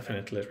that's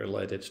definitely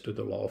related to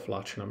the law of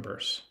large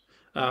numbers.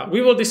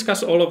 We will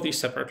discuss all of these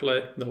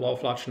separately, the law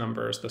of large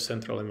numbers, the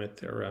central limit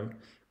theorem,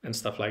 and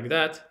stuff like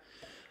that.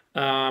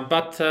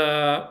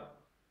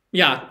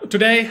 Yeah,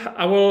 today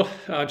I will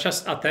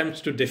just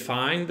attempt to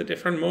define the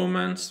different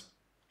moments.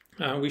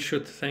 We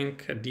should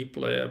think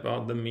deeply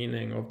about the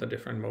meaning of the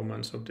different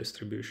moments of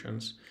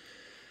distributions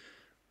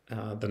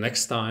the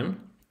next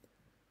time.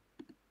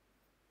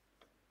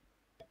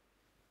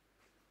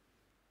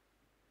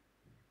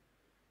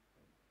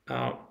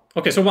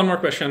 Okay, so one more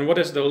question. What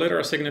is the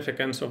literal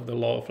significance of the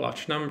law of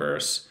large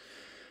numbers?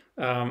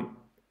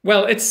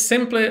 Well, it's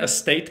simply a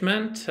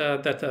statement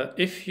that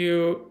if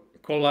you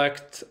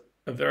collect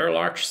a very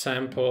large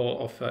sample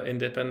of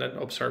independent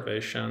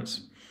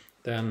observations,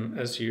 then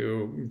as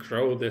you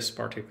grow this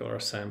particular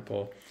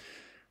sample,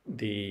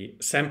 the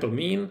sample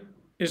mean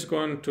is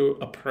going to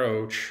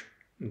approach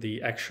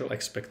the actual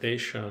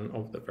expectation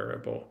of the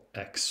variable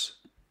x.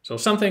 So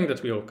something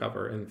that we'll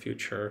cover in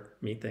future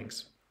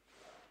meetings.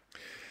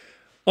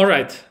 All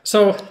right,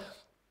 so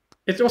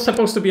it was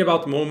supposed to be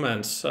about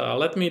moments.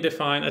 Let me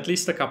define at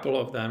least a couple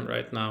of them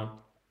right now.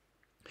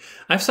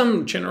 I have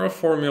some general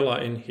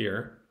formula in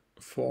here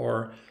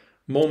for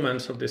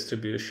moments of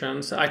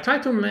distributions. I try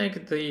to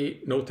make the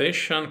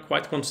notation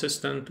quite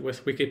consistent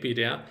with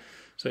Wikipedia.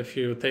 So if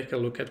you take a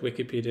look at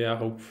Wikipedia,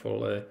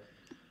 hopefully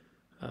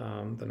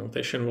the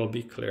notation will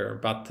be clear.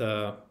 But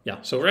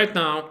yeah, so right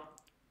now,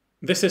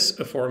 this is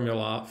a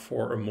formula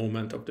for a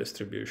moment of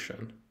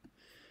distribution.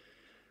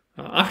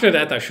 After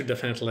that, I should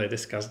definitely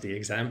discuss the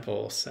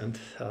examples and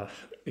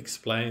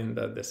explain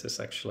that this is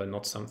actually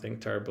not something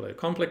terribly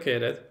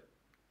complicated.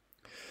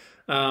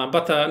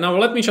 But now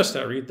let me just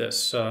read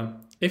this.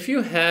 If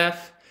you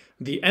have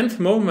the nth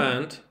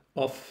moment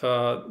of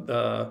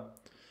the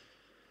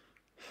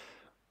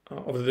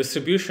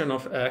distribution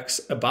of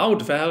x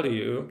about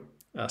value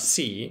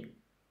c,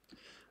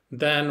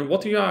 then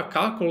what you are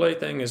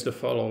calculating is the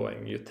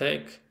following. You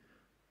take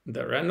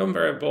the random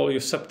variable, you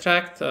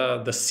subtract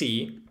the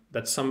c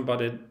that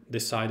somebody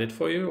decided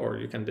for you, or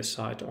you can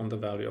decide on the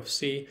value of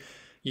c.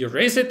 You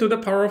raise it to the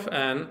power of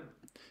n,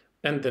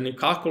 and then you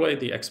calculate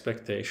the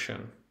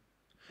expectation.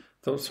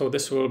 So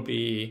this will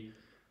be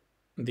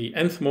the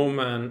nth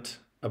moment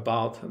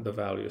about the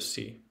value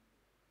c.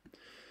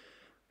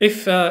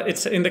 If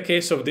it's in the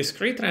case of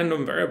discrete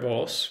random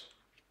variables,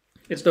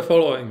 it's the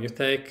following. You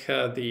take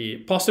the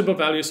possible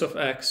values of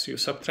x, you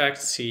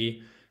subtract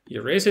c,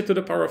 you raise it to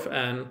the power of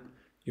n,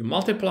 you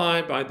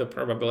multiply by the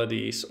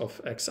probabilities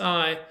of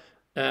xi,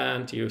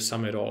 and you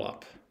sum it all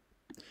up.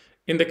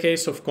 In the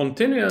case of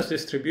continuous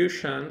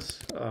distributions,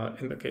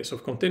 in the case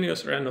of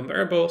continuous random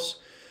variables,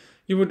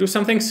 you would do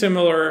something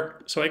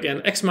similar. So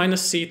again, x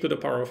minus c to the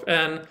power of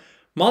n,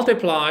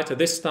 multiplied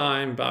this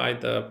time by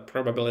the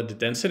probability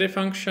density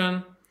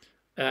function,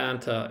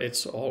 and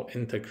it's all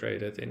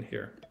integrated in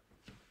here.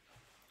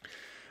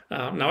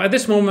 Now at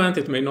this moment,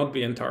 it may not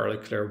be entirely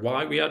clear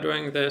why we are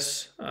doing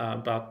this,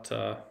 but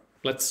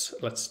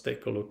let's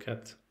take a look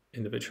at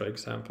individual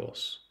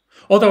examples.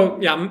 Although,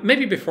 yeah,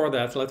 maybe before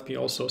that, let me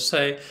also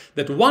say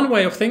that one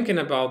way of thinking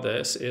about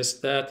this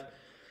is that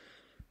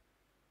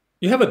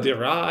you have a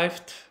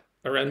derived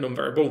random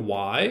variable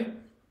y,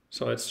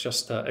 so it's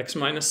just x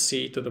minus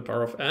c to the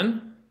power of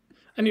n,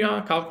 and you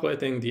are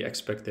calculating the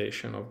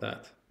expectation of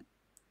that.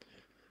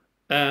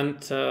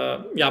 And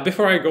yeah,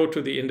 before I go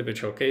to the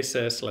individual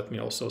cases, let me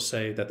also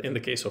say that in the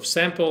case of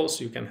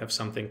samples, you can have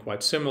something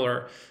quite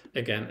similar.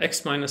 Again,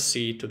 x minus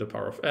c to the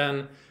power of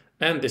n,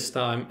 and this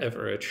time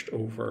averaged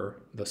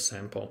over the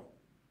sample.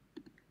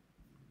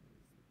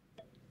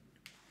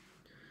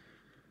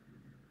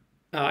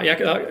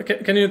 Yeah,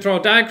 can you draw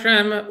a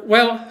diagram?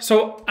 Well,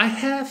 so I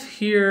have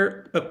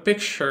here a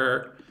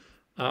picture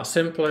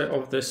simply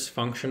of this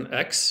function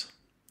x.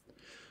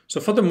 So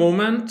for the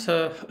moment,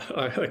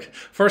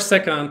 for a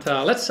second,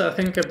 let's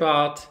think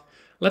about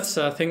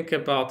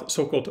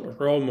so-called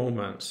row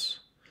moments.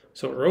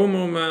 So row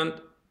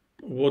moment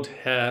would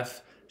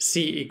have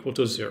c equal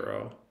to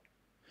 0.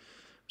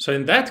 So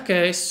in that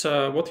case,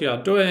 what you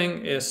are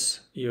doing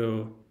is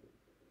you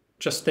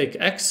just take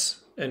x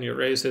and you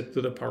raise it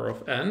to the power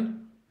of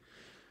n,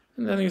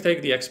 and then you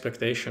take the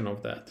expectation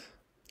of that.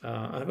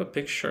 I have a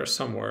picture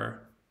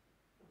somewhere.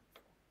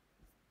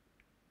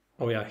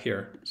 Oh yeah,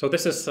 here. So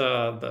this is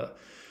a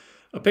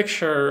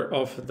picture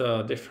of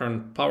the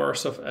different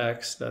powers of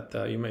x that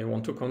you may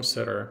want to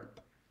consider.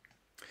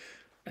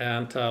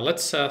 And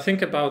let's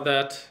think about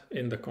that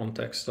in the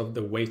context of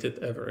the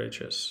weighted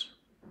averages.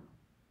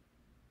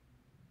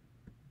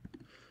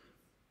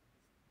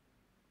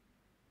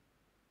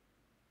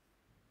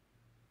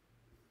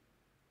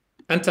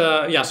 And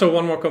yeah, so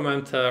one more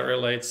comment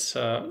relates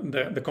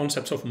the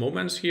concepts of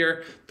moments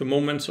here to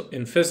moments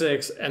in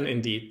physics, and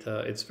indeed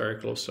it's very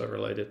closely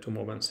related to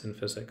moments in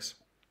physics.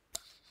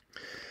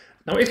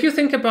 Now, if you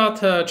think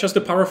about just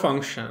the power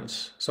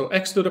functions, so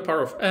x to the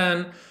power of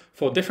n,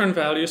 for different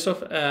values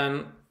of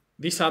n,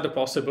 these are the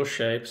possible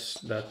shapes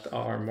that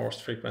are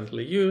most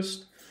frequently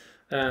used.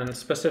 And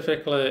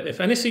specifically, if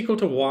n is equal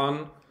to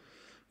 1,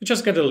 you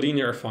just get a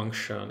linear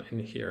function in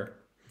here.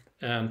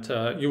 And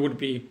you would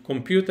be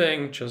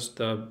computing just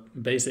the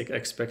basic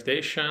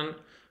expectation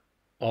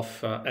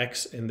of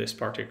x in this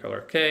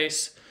particular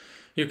case.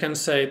 You can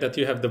say that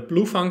you have the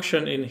blue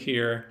function in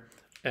here,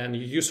 and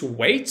you use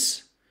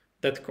weights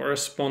that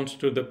correspond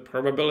to the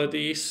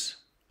probabilities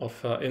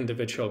of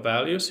individual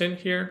values in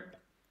here.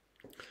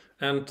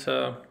 And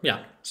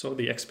yeah, so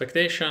the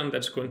expectation,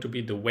 that's going to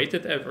be the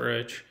weighted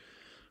average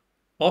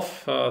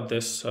of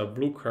this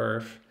blue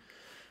curve.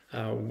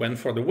 When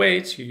for the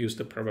weights, you use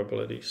the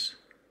probabilities.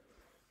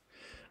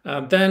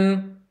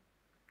 Then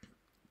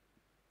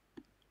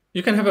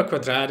you can have a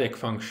quadratic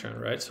function,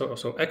 right?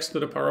 So x to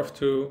the power of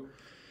 2,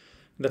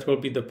 that will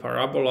be the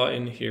parabola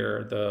in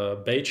here, the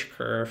beige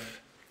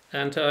curve.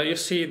 And you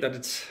see that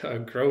it's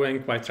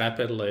growing quite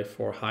rapidly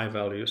for high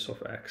values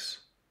of x.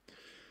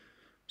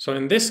 So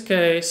in this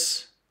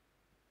case,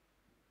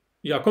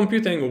 you are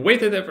computing a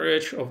weighted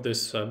average of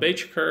this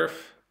Bayes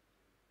curve.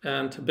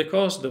 And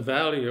because the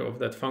value of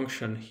that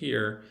function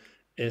here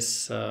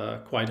is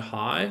quite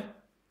high,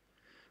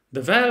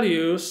 the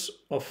values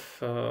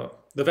of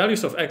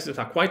x that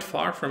are quite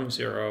far from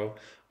 0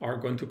 are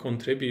going to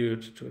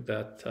contribute to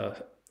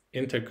that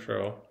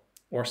integral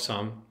or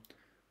sum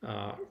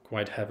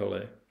quite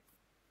heavily.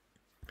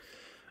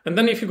 And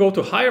then if you go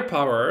to higher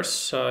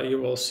powers, you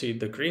will see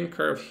the green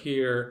curve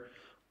here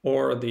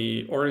or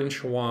the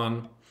orange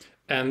one,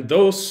 and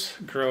those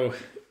grow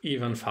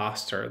even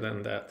faster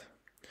than that.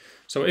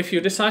 So if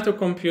you decide to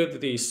compute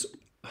these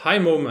high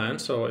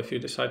moments, so if you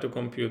decide to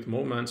compute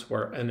moments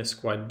where n is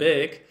quite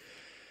big,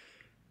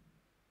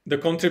 the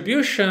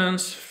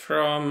contributions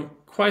from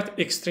quite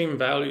extreme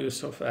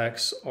values of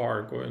x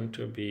are going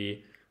to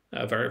be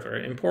very,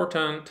 very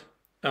important.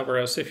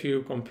 Whereas if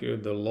you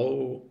compute the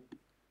low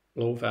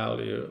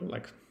value,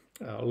 like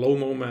low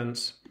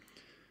moments,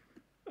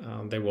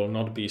 they will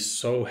not be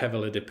so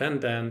heavily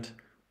dependent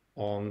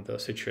on the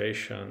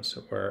situations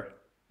where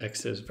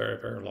x is very,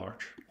 very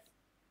large.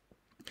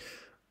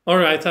 All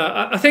right,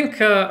 I think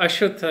I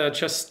should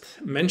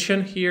just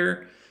mention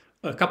here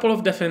a couple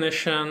of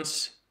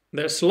definitions.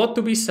 There's a lot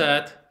to be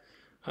said,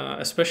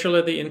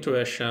 especially the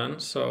intuition,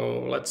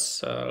 so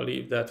let's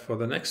leave that for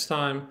the next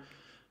time.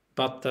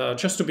 But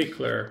just to be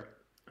clear,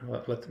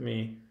 let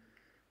me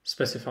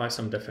specify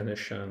some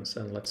definitions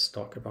and let's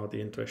talk about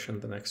the intuition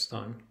the next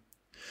time.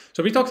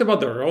 So we talked about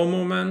the row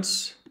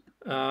moments.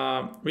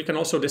 We can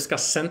also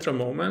discuss center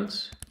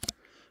moments.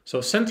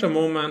 So center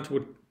moment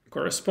would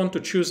correspond to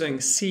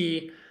choosing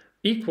C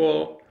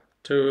equal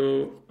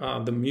to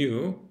the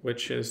mu,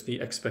 which is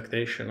the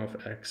expectation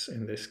of x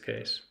in this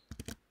case.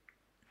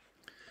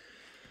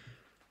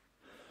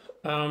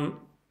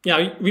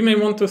 Yeah, we may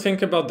want to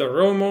think about the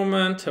row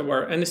moment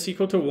where n is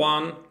equal to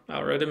 1. I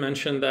already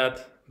mentioned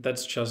that.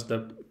 That's just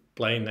the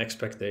plain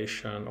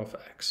expectation of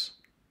x.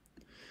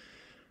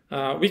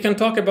 We can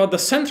talk about the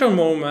central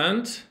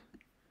moment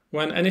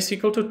when n is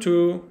equal to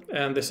 2,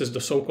 and this is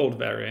the so-called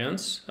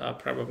variance.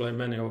 Probably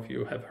many of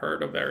you have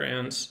heard of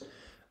variance.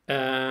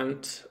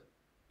 And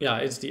yeah,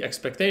 it's the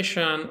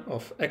expectation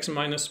of x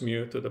minus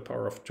mu to the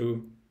power of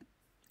 2,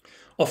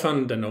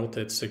 often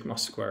denoted sigma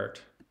squared.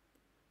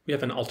 We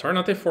have an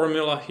alternative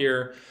formula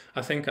here.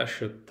 I think I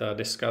should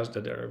discuss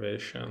the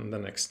derivation the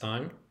next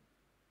time.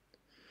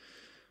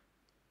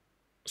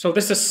 So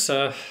this is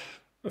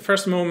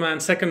first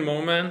moment, second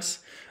moments,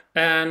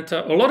 and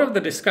a lot of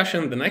the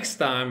discussion the next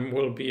time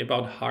will be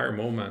about higher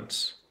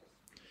moments.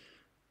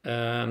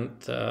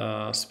 And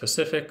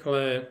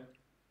specifically,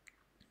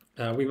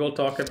 we will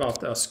talk about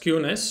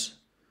skewness,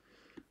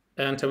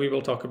 and we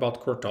will talk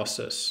about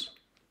kurtosis.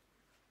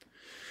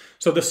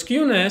 So the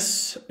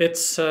skewness,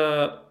 it's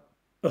a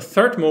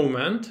third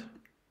moment.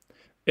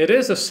 It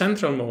is a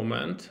central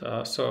moment,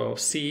 so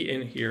C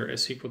in here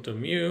is equal to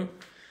mu.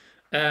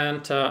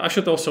 And I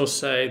should also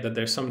say that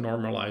there's some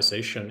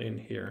normalization in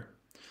here.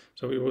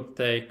 So we would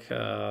take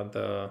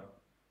the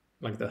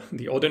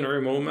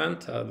ordinary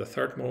moment, the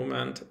third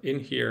moment in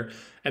here,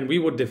 and we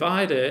would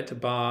divide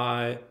it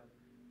by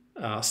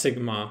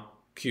sigma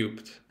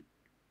cubed.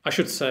 I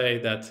should say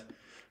that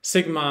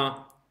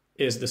sigma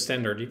is the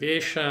standard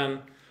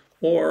deviation,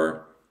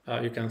 or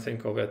you can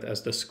think of it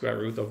as the square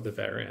root of the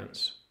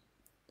variance.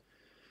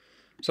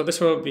 So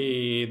this will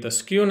be the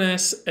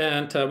skewness,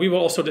 and we will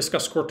also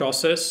discuss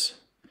kurtosis,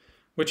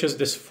 which is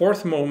this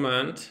fourth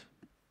moment,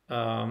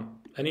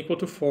 n equal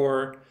to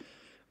 4.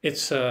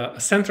 It's a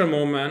central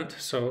moment,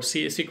 so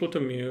C is equal to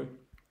mu,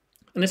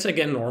 and it's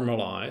again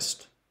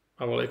normalized.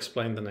 I will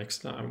explain the next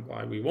time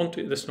why we want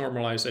this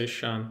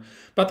normalization.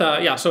 But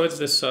yeah, so it's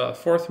this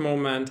fourth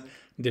moment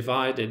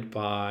divided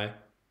by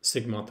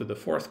sigma to the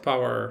fourth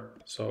power,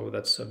 so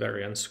that's a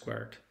variance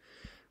squared.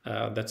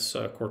 That's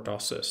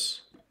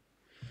kurtosis.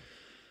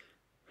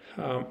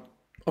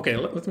 Okay,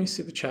 let me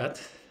see the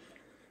chat.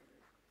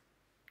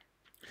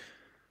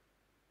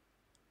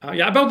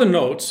 Yeah, about the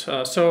notes.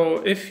 So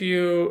if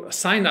you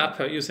sign up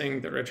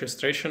using the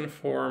registration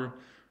form,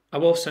 I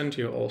will send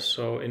you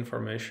also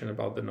information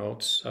about the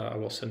notes. I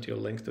will send you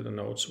a link to the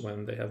notes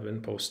when they have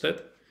been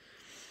posted.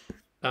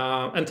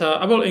 And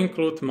I will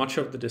include much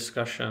of the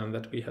discussion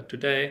that we had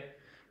today.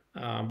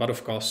 But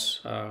of course,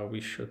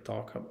 we should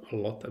talk a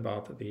lot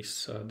about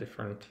these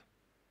different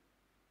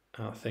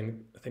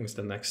things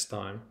the next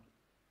time.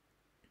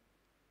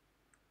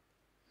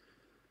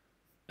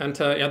 And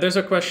yeah, there's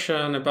a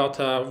question about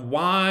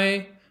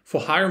why,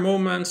 for higher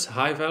moments,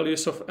 high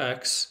values of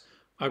x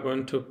are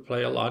going to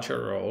play a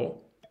larger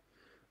role.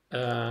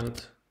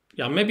 And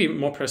yeah, maybe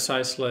more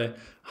precisely,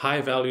 high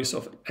values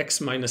of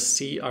x minus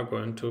c are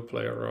going to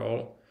play a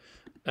role.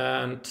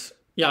 And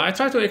yeah, I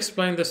try to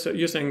explain this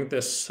using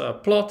this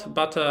plot,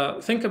 but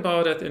think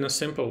about it in a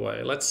simple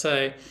way. Let's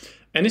say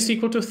n is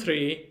equal to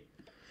 3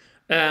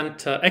 and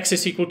x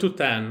is equal to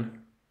 10.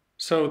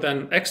 So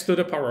then x to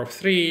the power of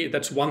 3,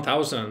 that's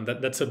 1000.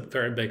 That's a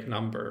very big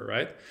number,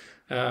 right?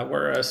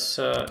 Whereas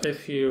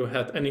if you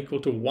had n equal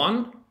to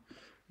 1,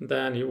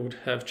 then you would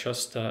have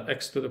just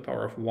x to the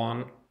power of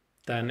 1,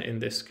 then in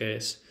this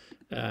case,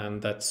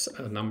 and that's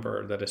a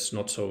number that is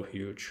not so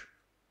huge.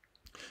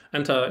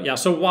 And yeah,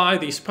 so why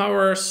these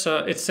powers?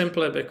 It's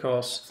simply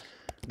because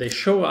they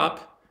show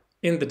up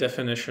in the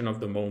definition of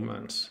the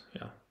moments.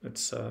 Yeah,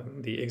 it's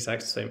the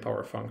exact same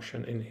power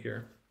function in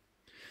here.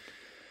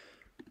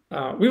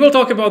 We will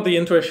talk about the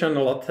intuition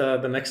a lot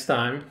the next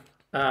time.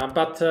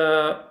 But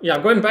yeah,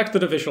 going back to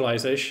the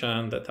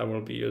visualization that I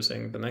will be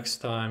using the next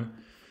time.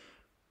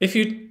 If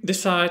you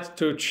decide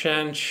to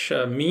change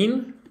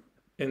mean,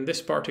 in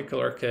this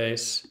particular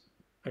case,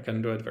 I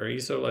can do it very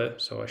easily.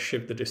 So I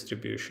shift the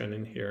distribution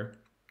in here.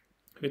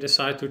 If you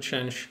decide to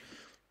change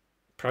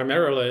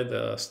primarily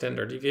the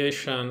standard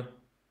deviation,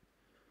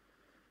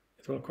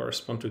 it will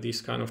correspond to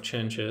these kind of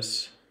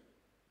changes.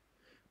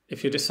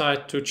 If you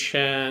decide to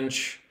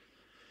change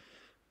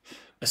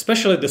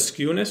especially the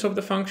skewness of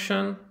the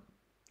function,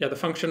 yeah, the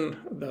function,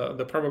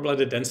 the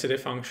probability density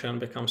function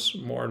becomes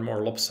more and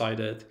more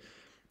lopsided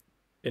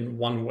in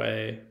one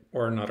way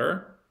or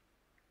another.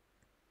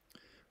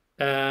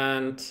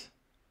 And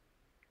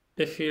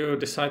if you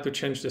decide to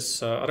change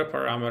this other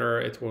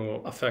parameter, it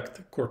will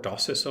affect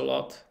kurtosis a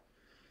lot.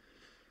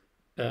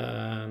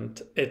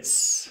 And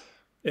it's,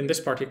 in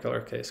this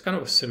particular case, kind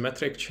of a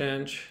symmetric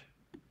change.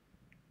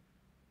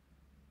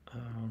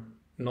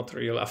 Not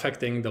really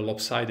affecting the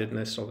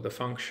lopsidedness of the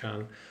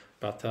function,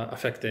 but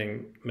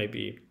affecting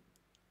maybe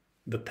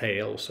the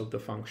tails of the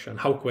function,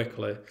 how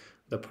quickly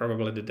the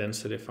probability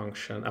density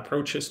function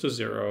approaches to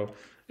 0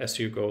 as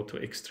you go to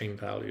extreme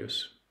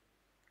values.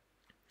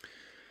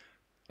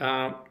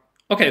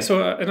 Okay,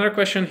 so another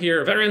question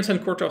here. Variance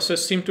and kurtosis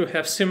seem to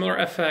have similar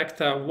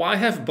effect. Why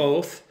have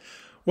both?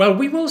 Well,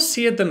 we will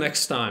see it the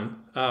next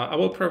time. I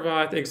will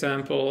provide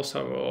examples.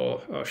 I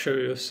will show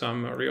you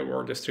some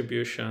real-world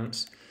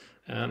distributions,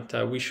 and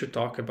we should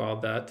talk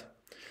about that.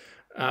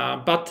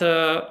 But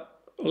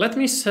let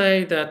me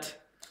say that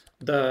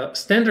the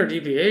standard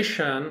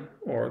deviation,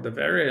 or the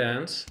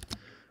variance,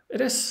 it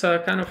is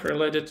kind of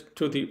related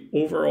to the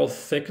overall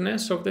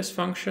thickness of this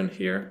function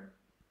here.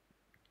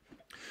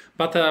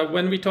 But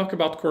when we talk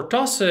about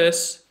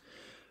kurtosis,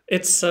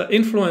 it's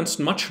influenced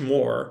much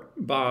more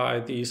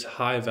by these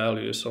high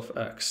values of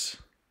x.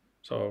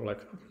 So like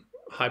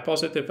high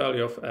positive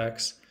value of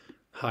x,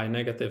 high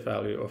negative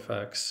value of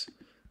x.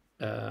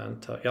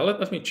 And yeah,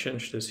 let me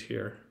change this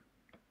here.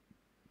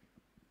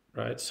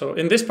 Right, so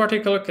in this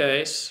particular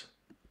case,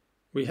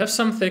 we have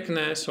some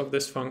thickness of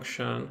this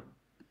function.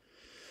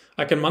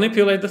 I can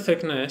manipulate the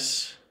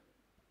thickness,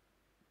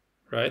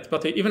 right?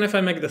 But even if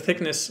I make the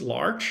thickness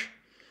large,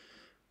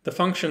 the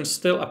function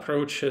still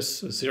approaches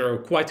 0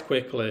 quite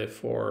quickly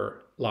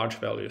for large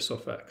values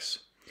of x.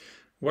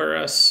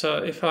 Whereas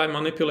if I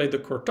manipulate the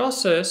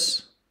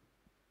kurtosis,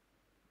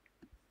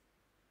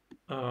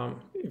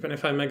 even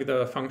if I make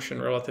the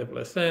function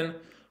relatively thin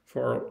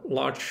for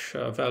large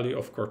value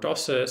of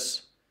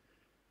kurtosis,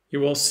 you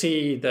will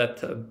see that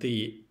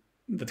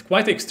that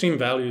quite extreme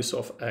values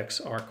of x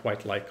are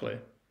quite likely.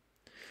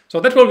 So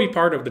that will be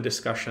part of the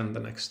discussion the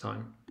next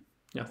time.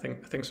 Yeah,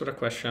 thanks for the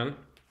question.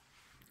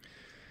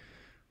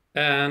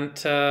 And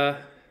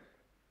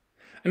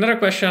another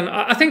question,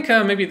 I think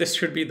maybe this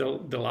should be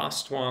the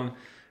last one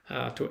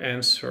to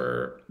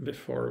answer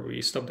before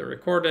we stop the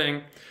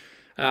recording.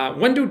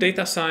 When do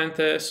data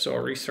scientists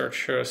or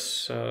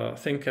researchers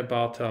think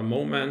about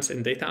moments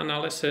in data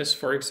analysis,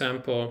 for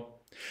example?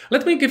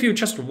 Let me give you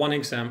just one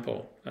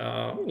example.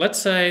 Let's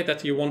say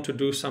that you want to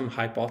do some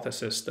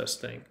hypothesis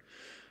testing.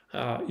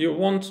 You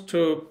want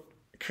to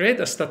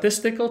create a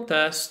statistical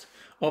test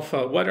of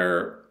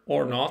whether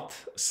or not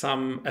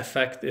some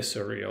effect is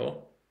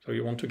real. So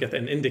you want to get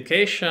an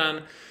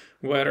indication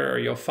whether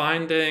your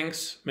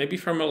findings, maybe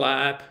from a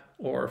lab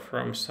or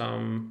from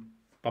some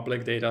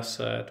public data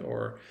set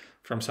or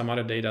from some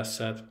other data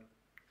set,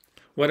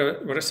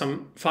 whether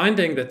some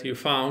finding that you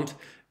found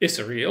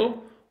is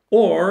real,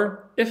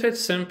 or if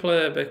it's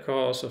simply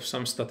because of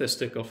some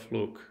statistical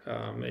fluke.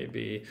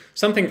 Maybe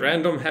something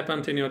random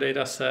happened in your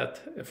data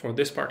set for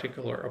this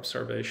particular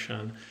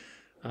observation,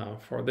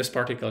 for this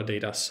particular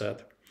data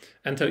set.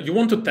 And you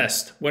want to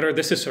test whether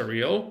this is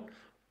real,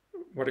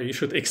 whether you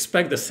should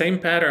expect the same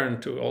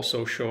pattern to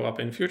also show up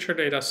in future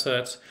data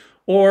sets,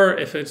 or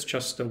if it's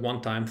just a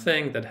one-time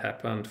thing that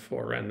happened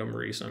for random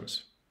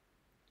reasons.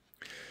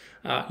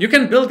 You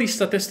can build these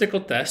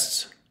statistical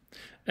tests,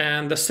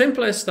 and the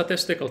simplest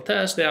statistical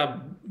tests, they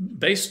are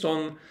based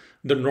on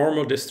the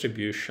normal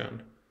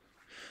distribution.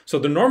 So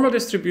the normal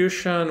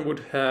distribution would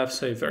have,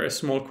 say, very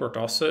small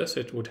kurtosis.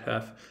 It would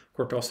have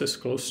kurtosis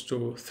close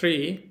to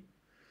 3.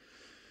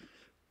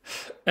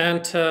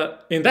 And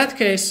in that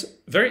case,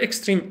 very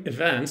extreme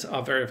events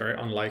are very, very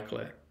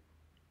unlikely.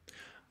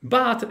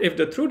 But if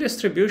the true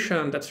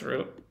distribution that's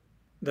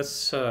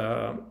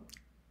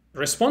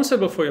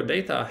responsible for your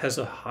data has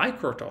a high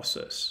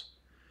kurtosis,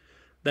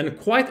 then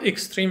quite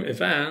extreme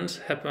events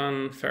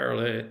happen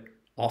fairly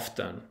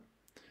often.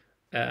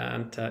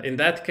 And in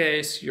that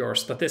case, your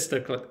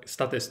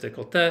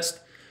statistical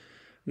test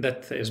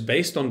that is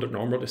based on the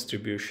normal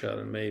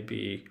distribution may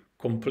be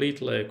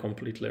completely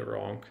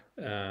wrong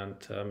and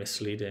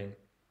misleading.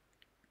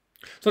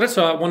 So that's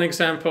one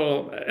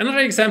example. Another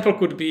example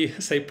could be,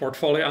 say,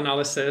 portfolio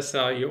analysis.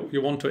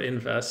 You want to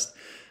invest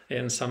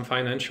in some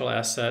financial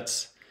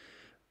assets,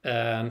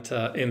 and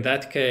in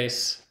that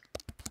case,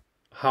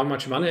 how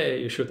much money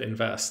you should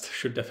invest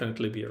should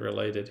definitely be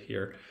related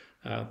here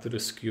to the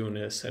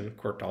skewness and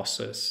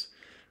kurtosis.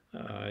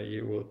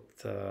 You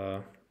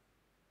would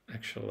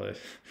actually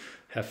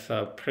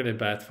have pretty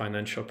bad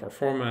financial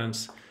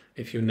performance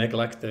if you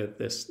neglected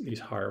these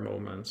higher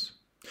moments.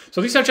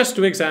 So these are just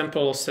two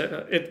examples.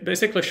 It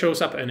basically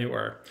shows up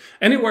anywhere.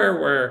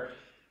 Anywhere where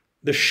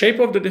the shape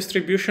of the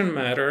distribution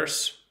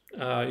matters,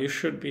 you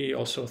should be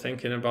also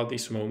thinking about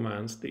these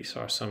moments. These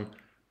are some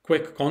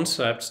quick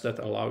concepts that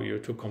allow you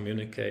to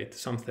communicate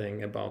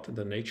something about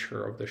the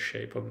nature of the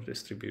shape of the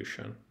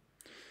distribution.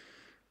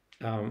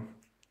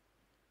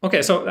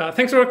 Okay, so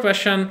thanks for the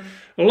question.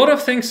 A lot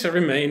of things are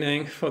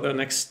remaining for the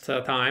next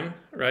time,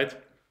 right?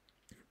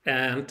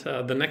 And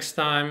the next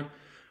time,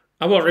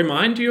 I will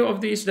remind you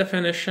of these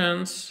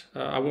definitions.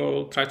 I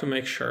will try to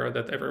make sure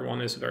that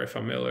everyone is very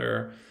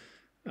familiar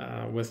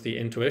with the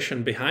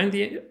intuition behind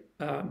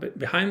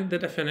the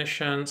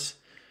definitions.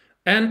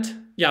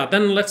 And yeah,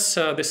 then let's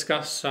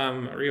discuss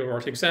some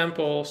real-world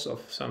examples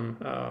of some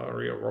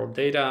real-world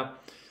data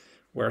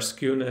where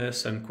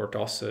skewness and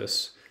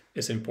kurtosis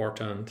is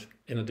important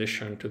in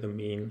addition to the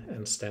mean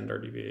and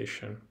standard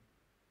deviation.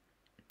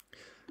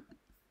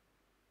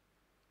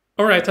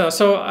 All right,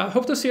 so I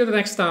hope to see you the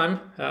next time.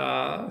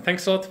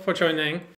 Thanks a lot for joining.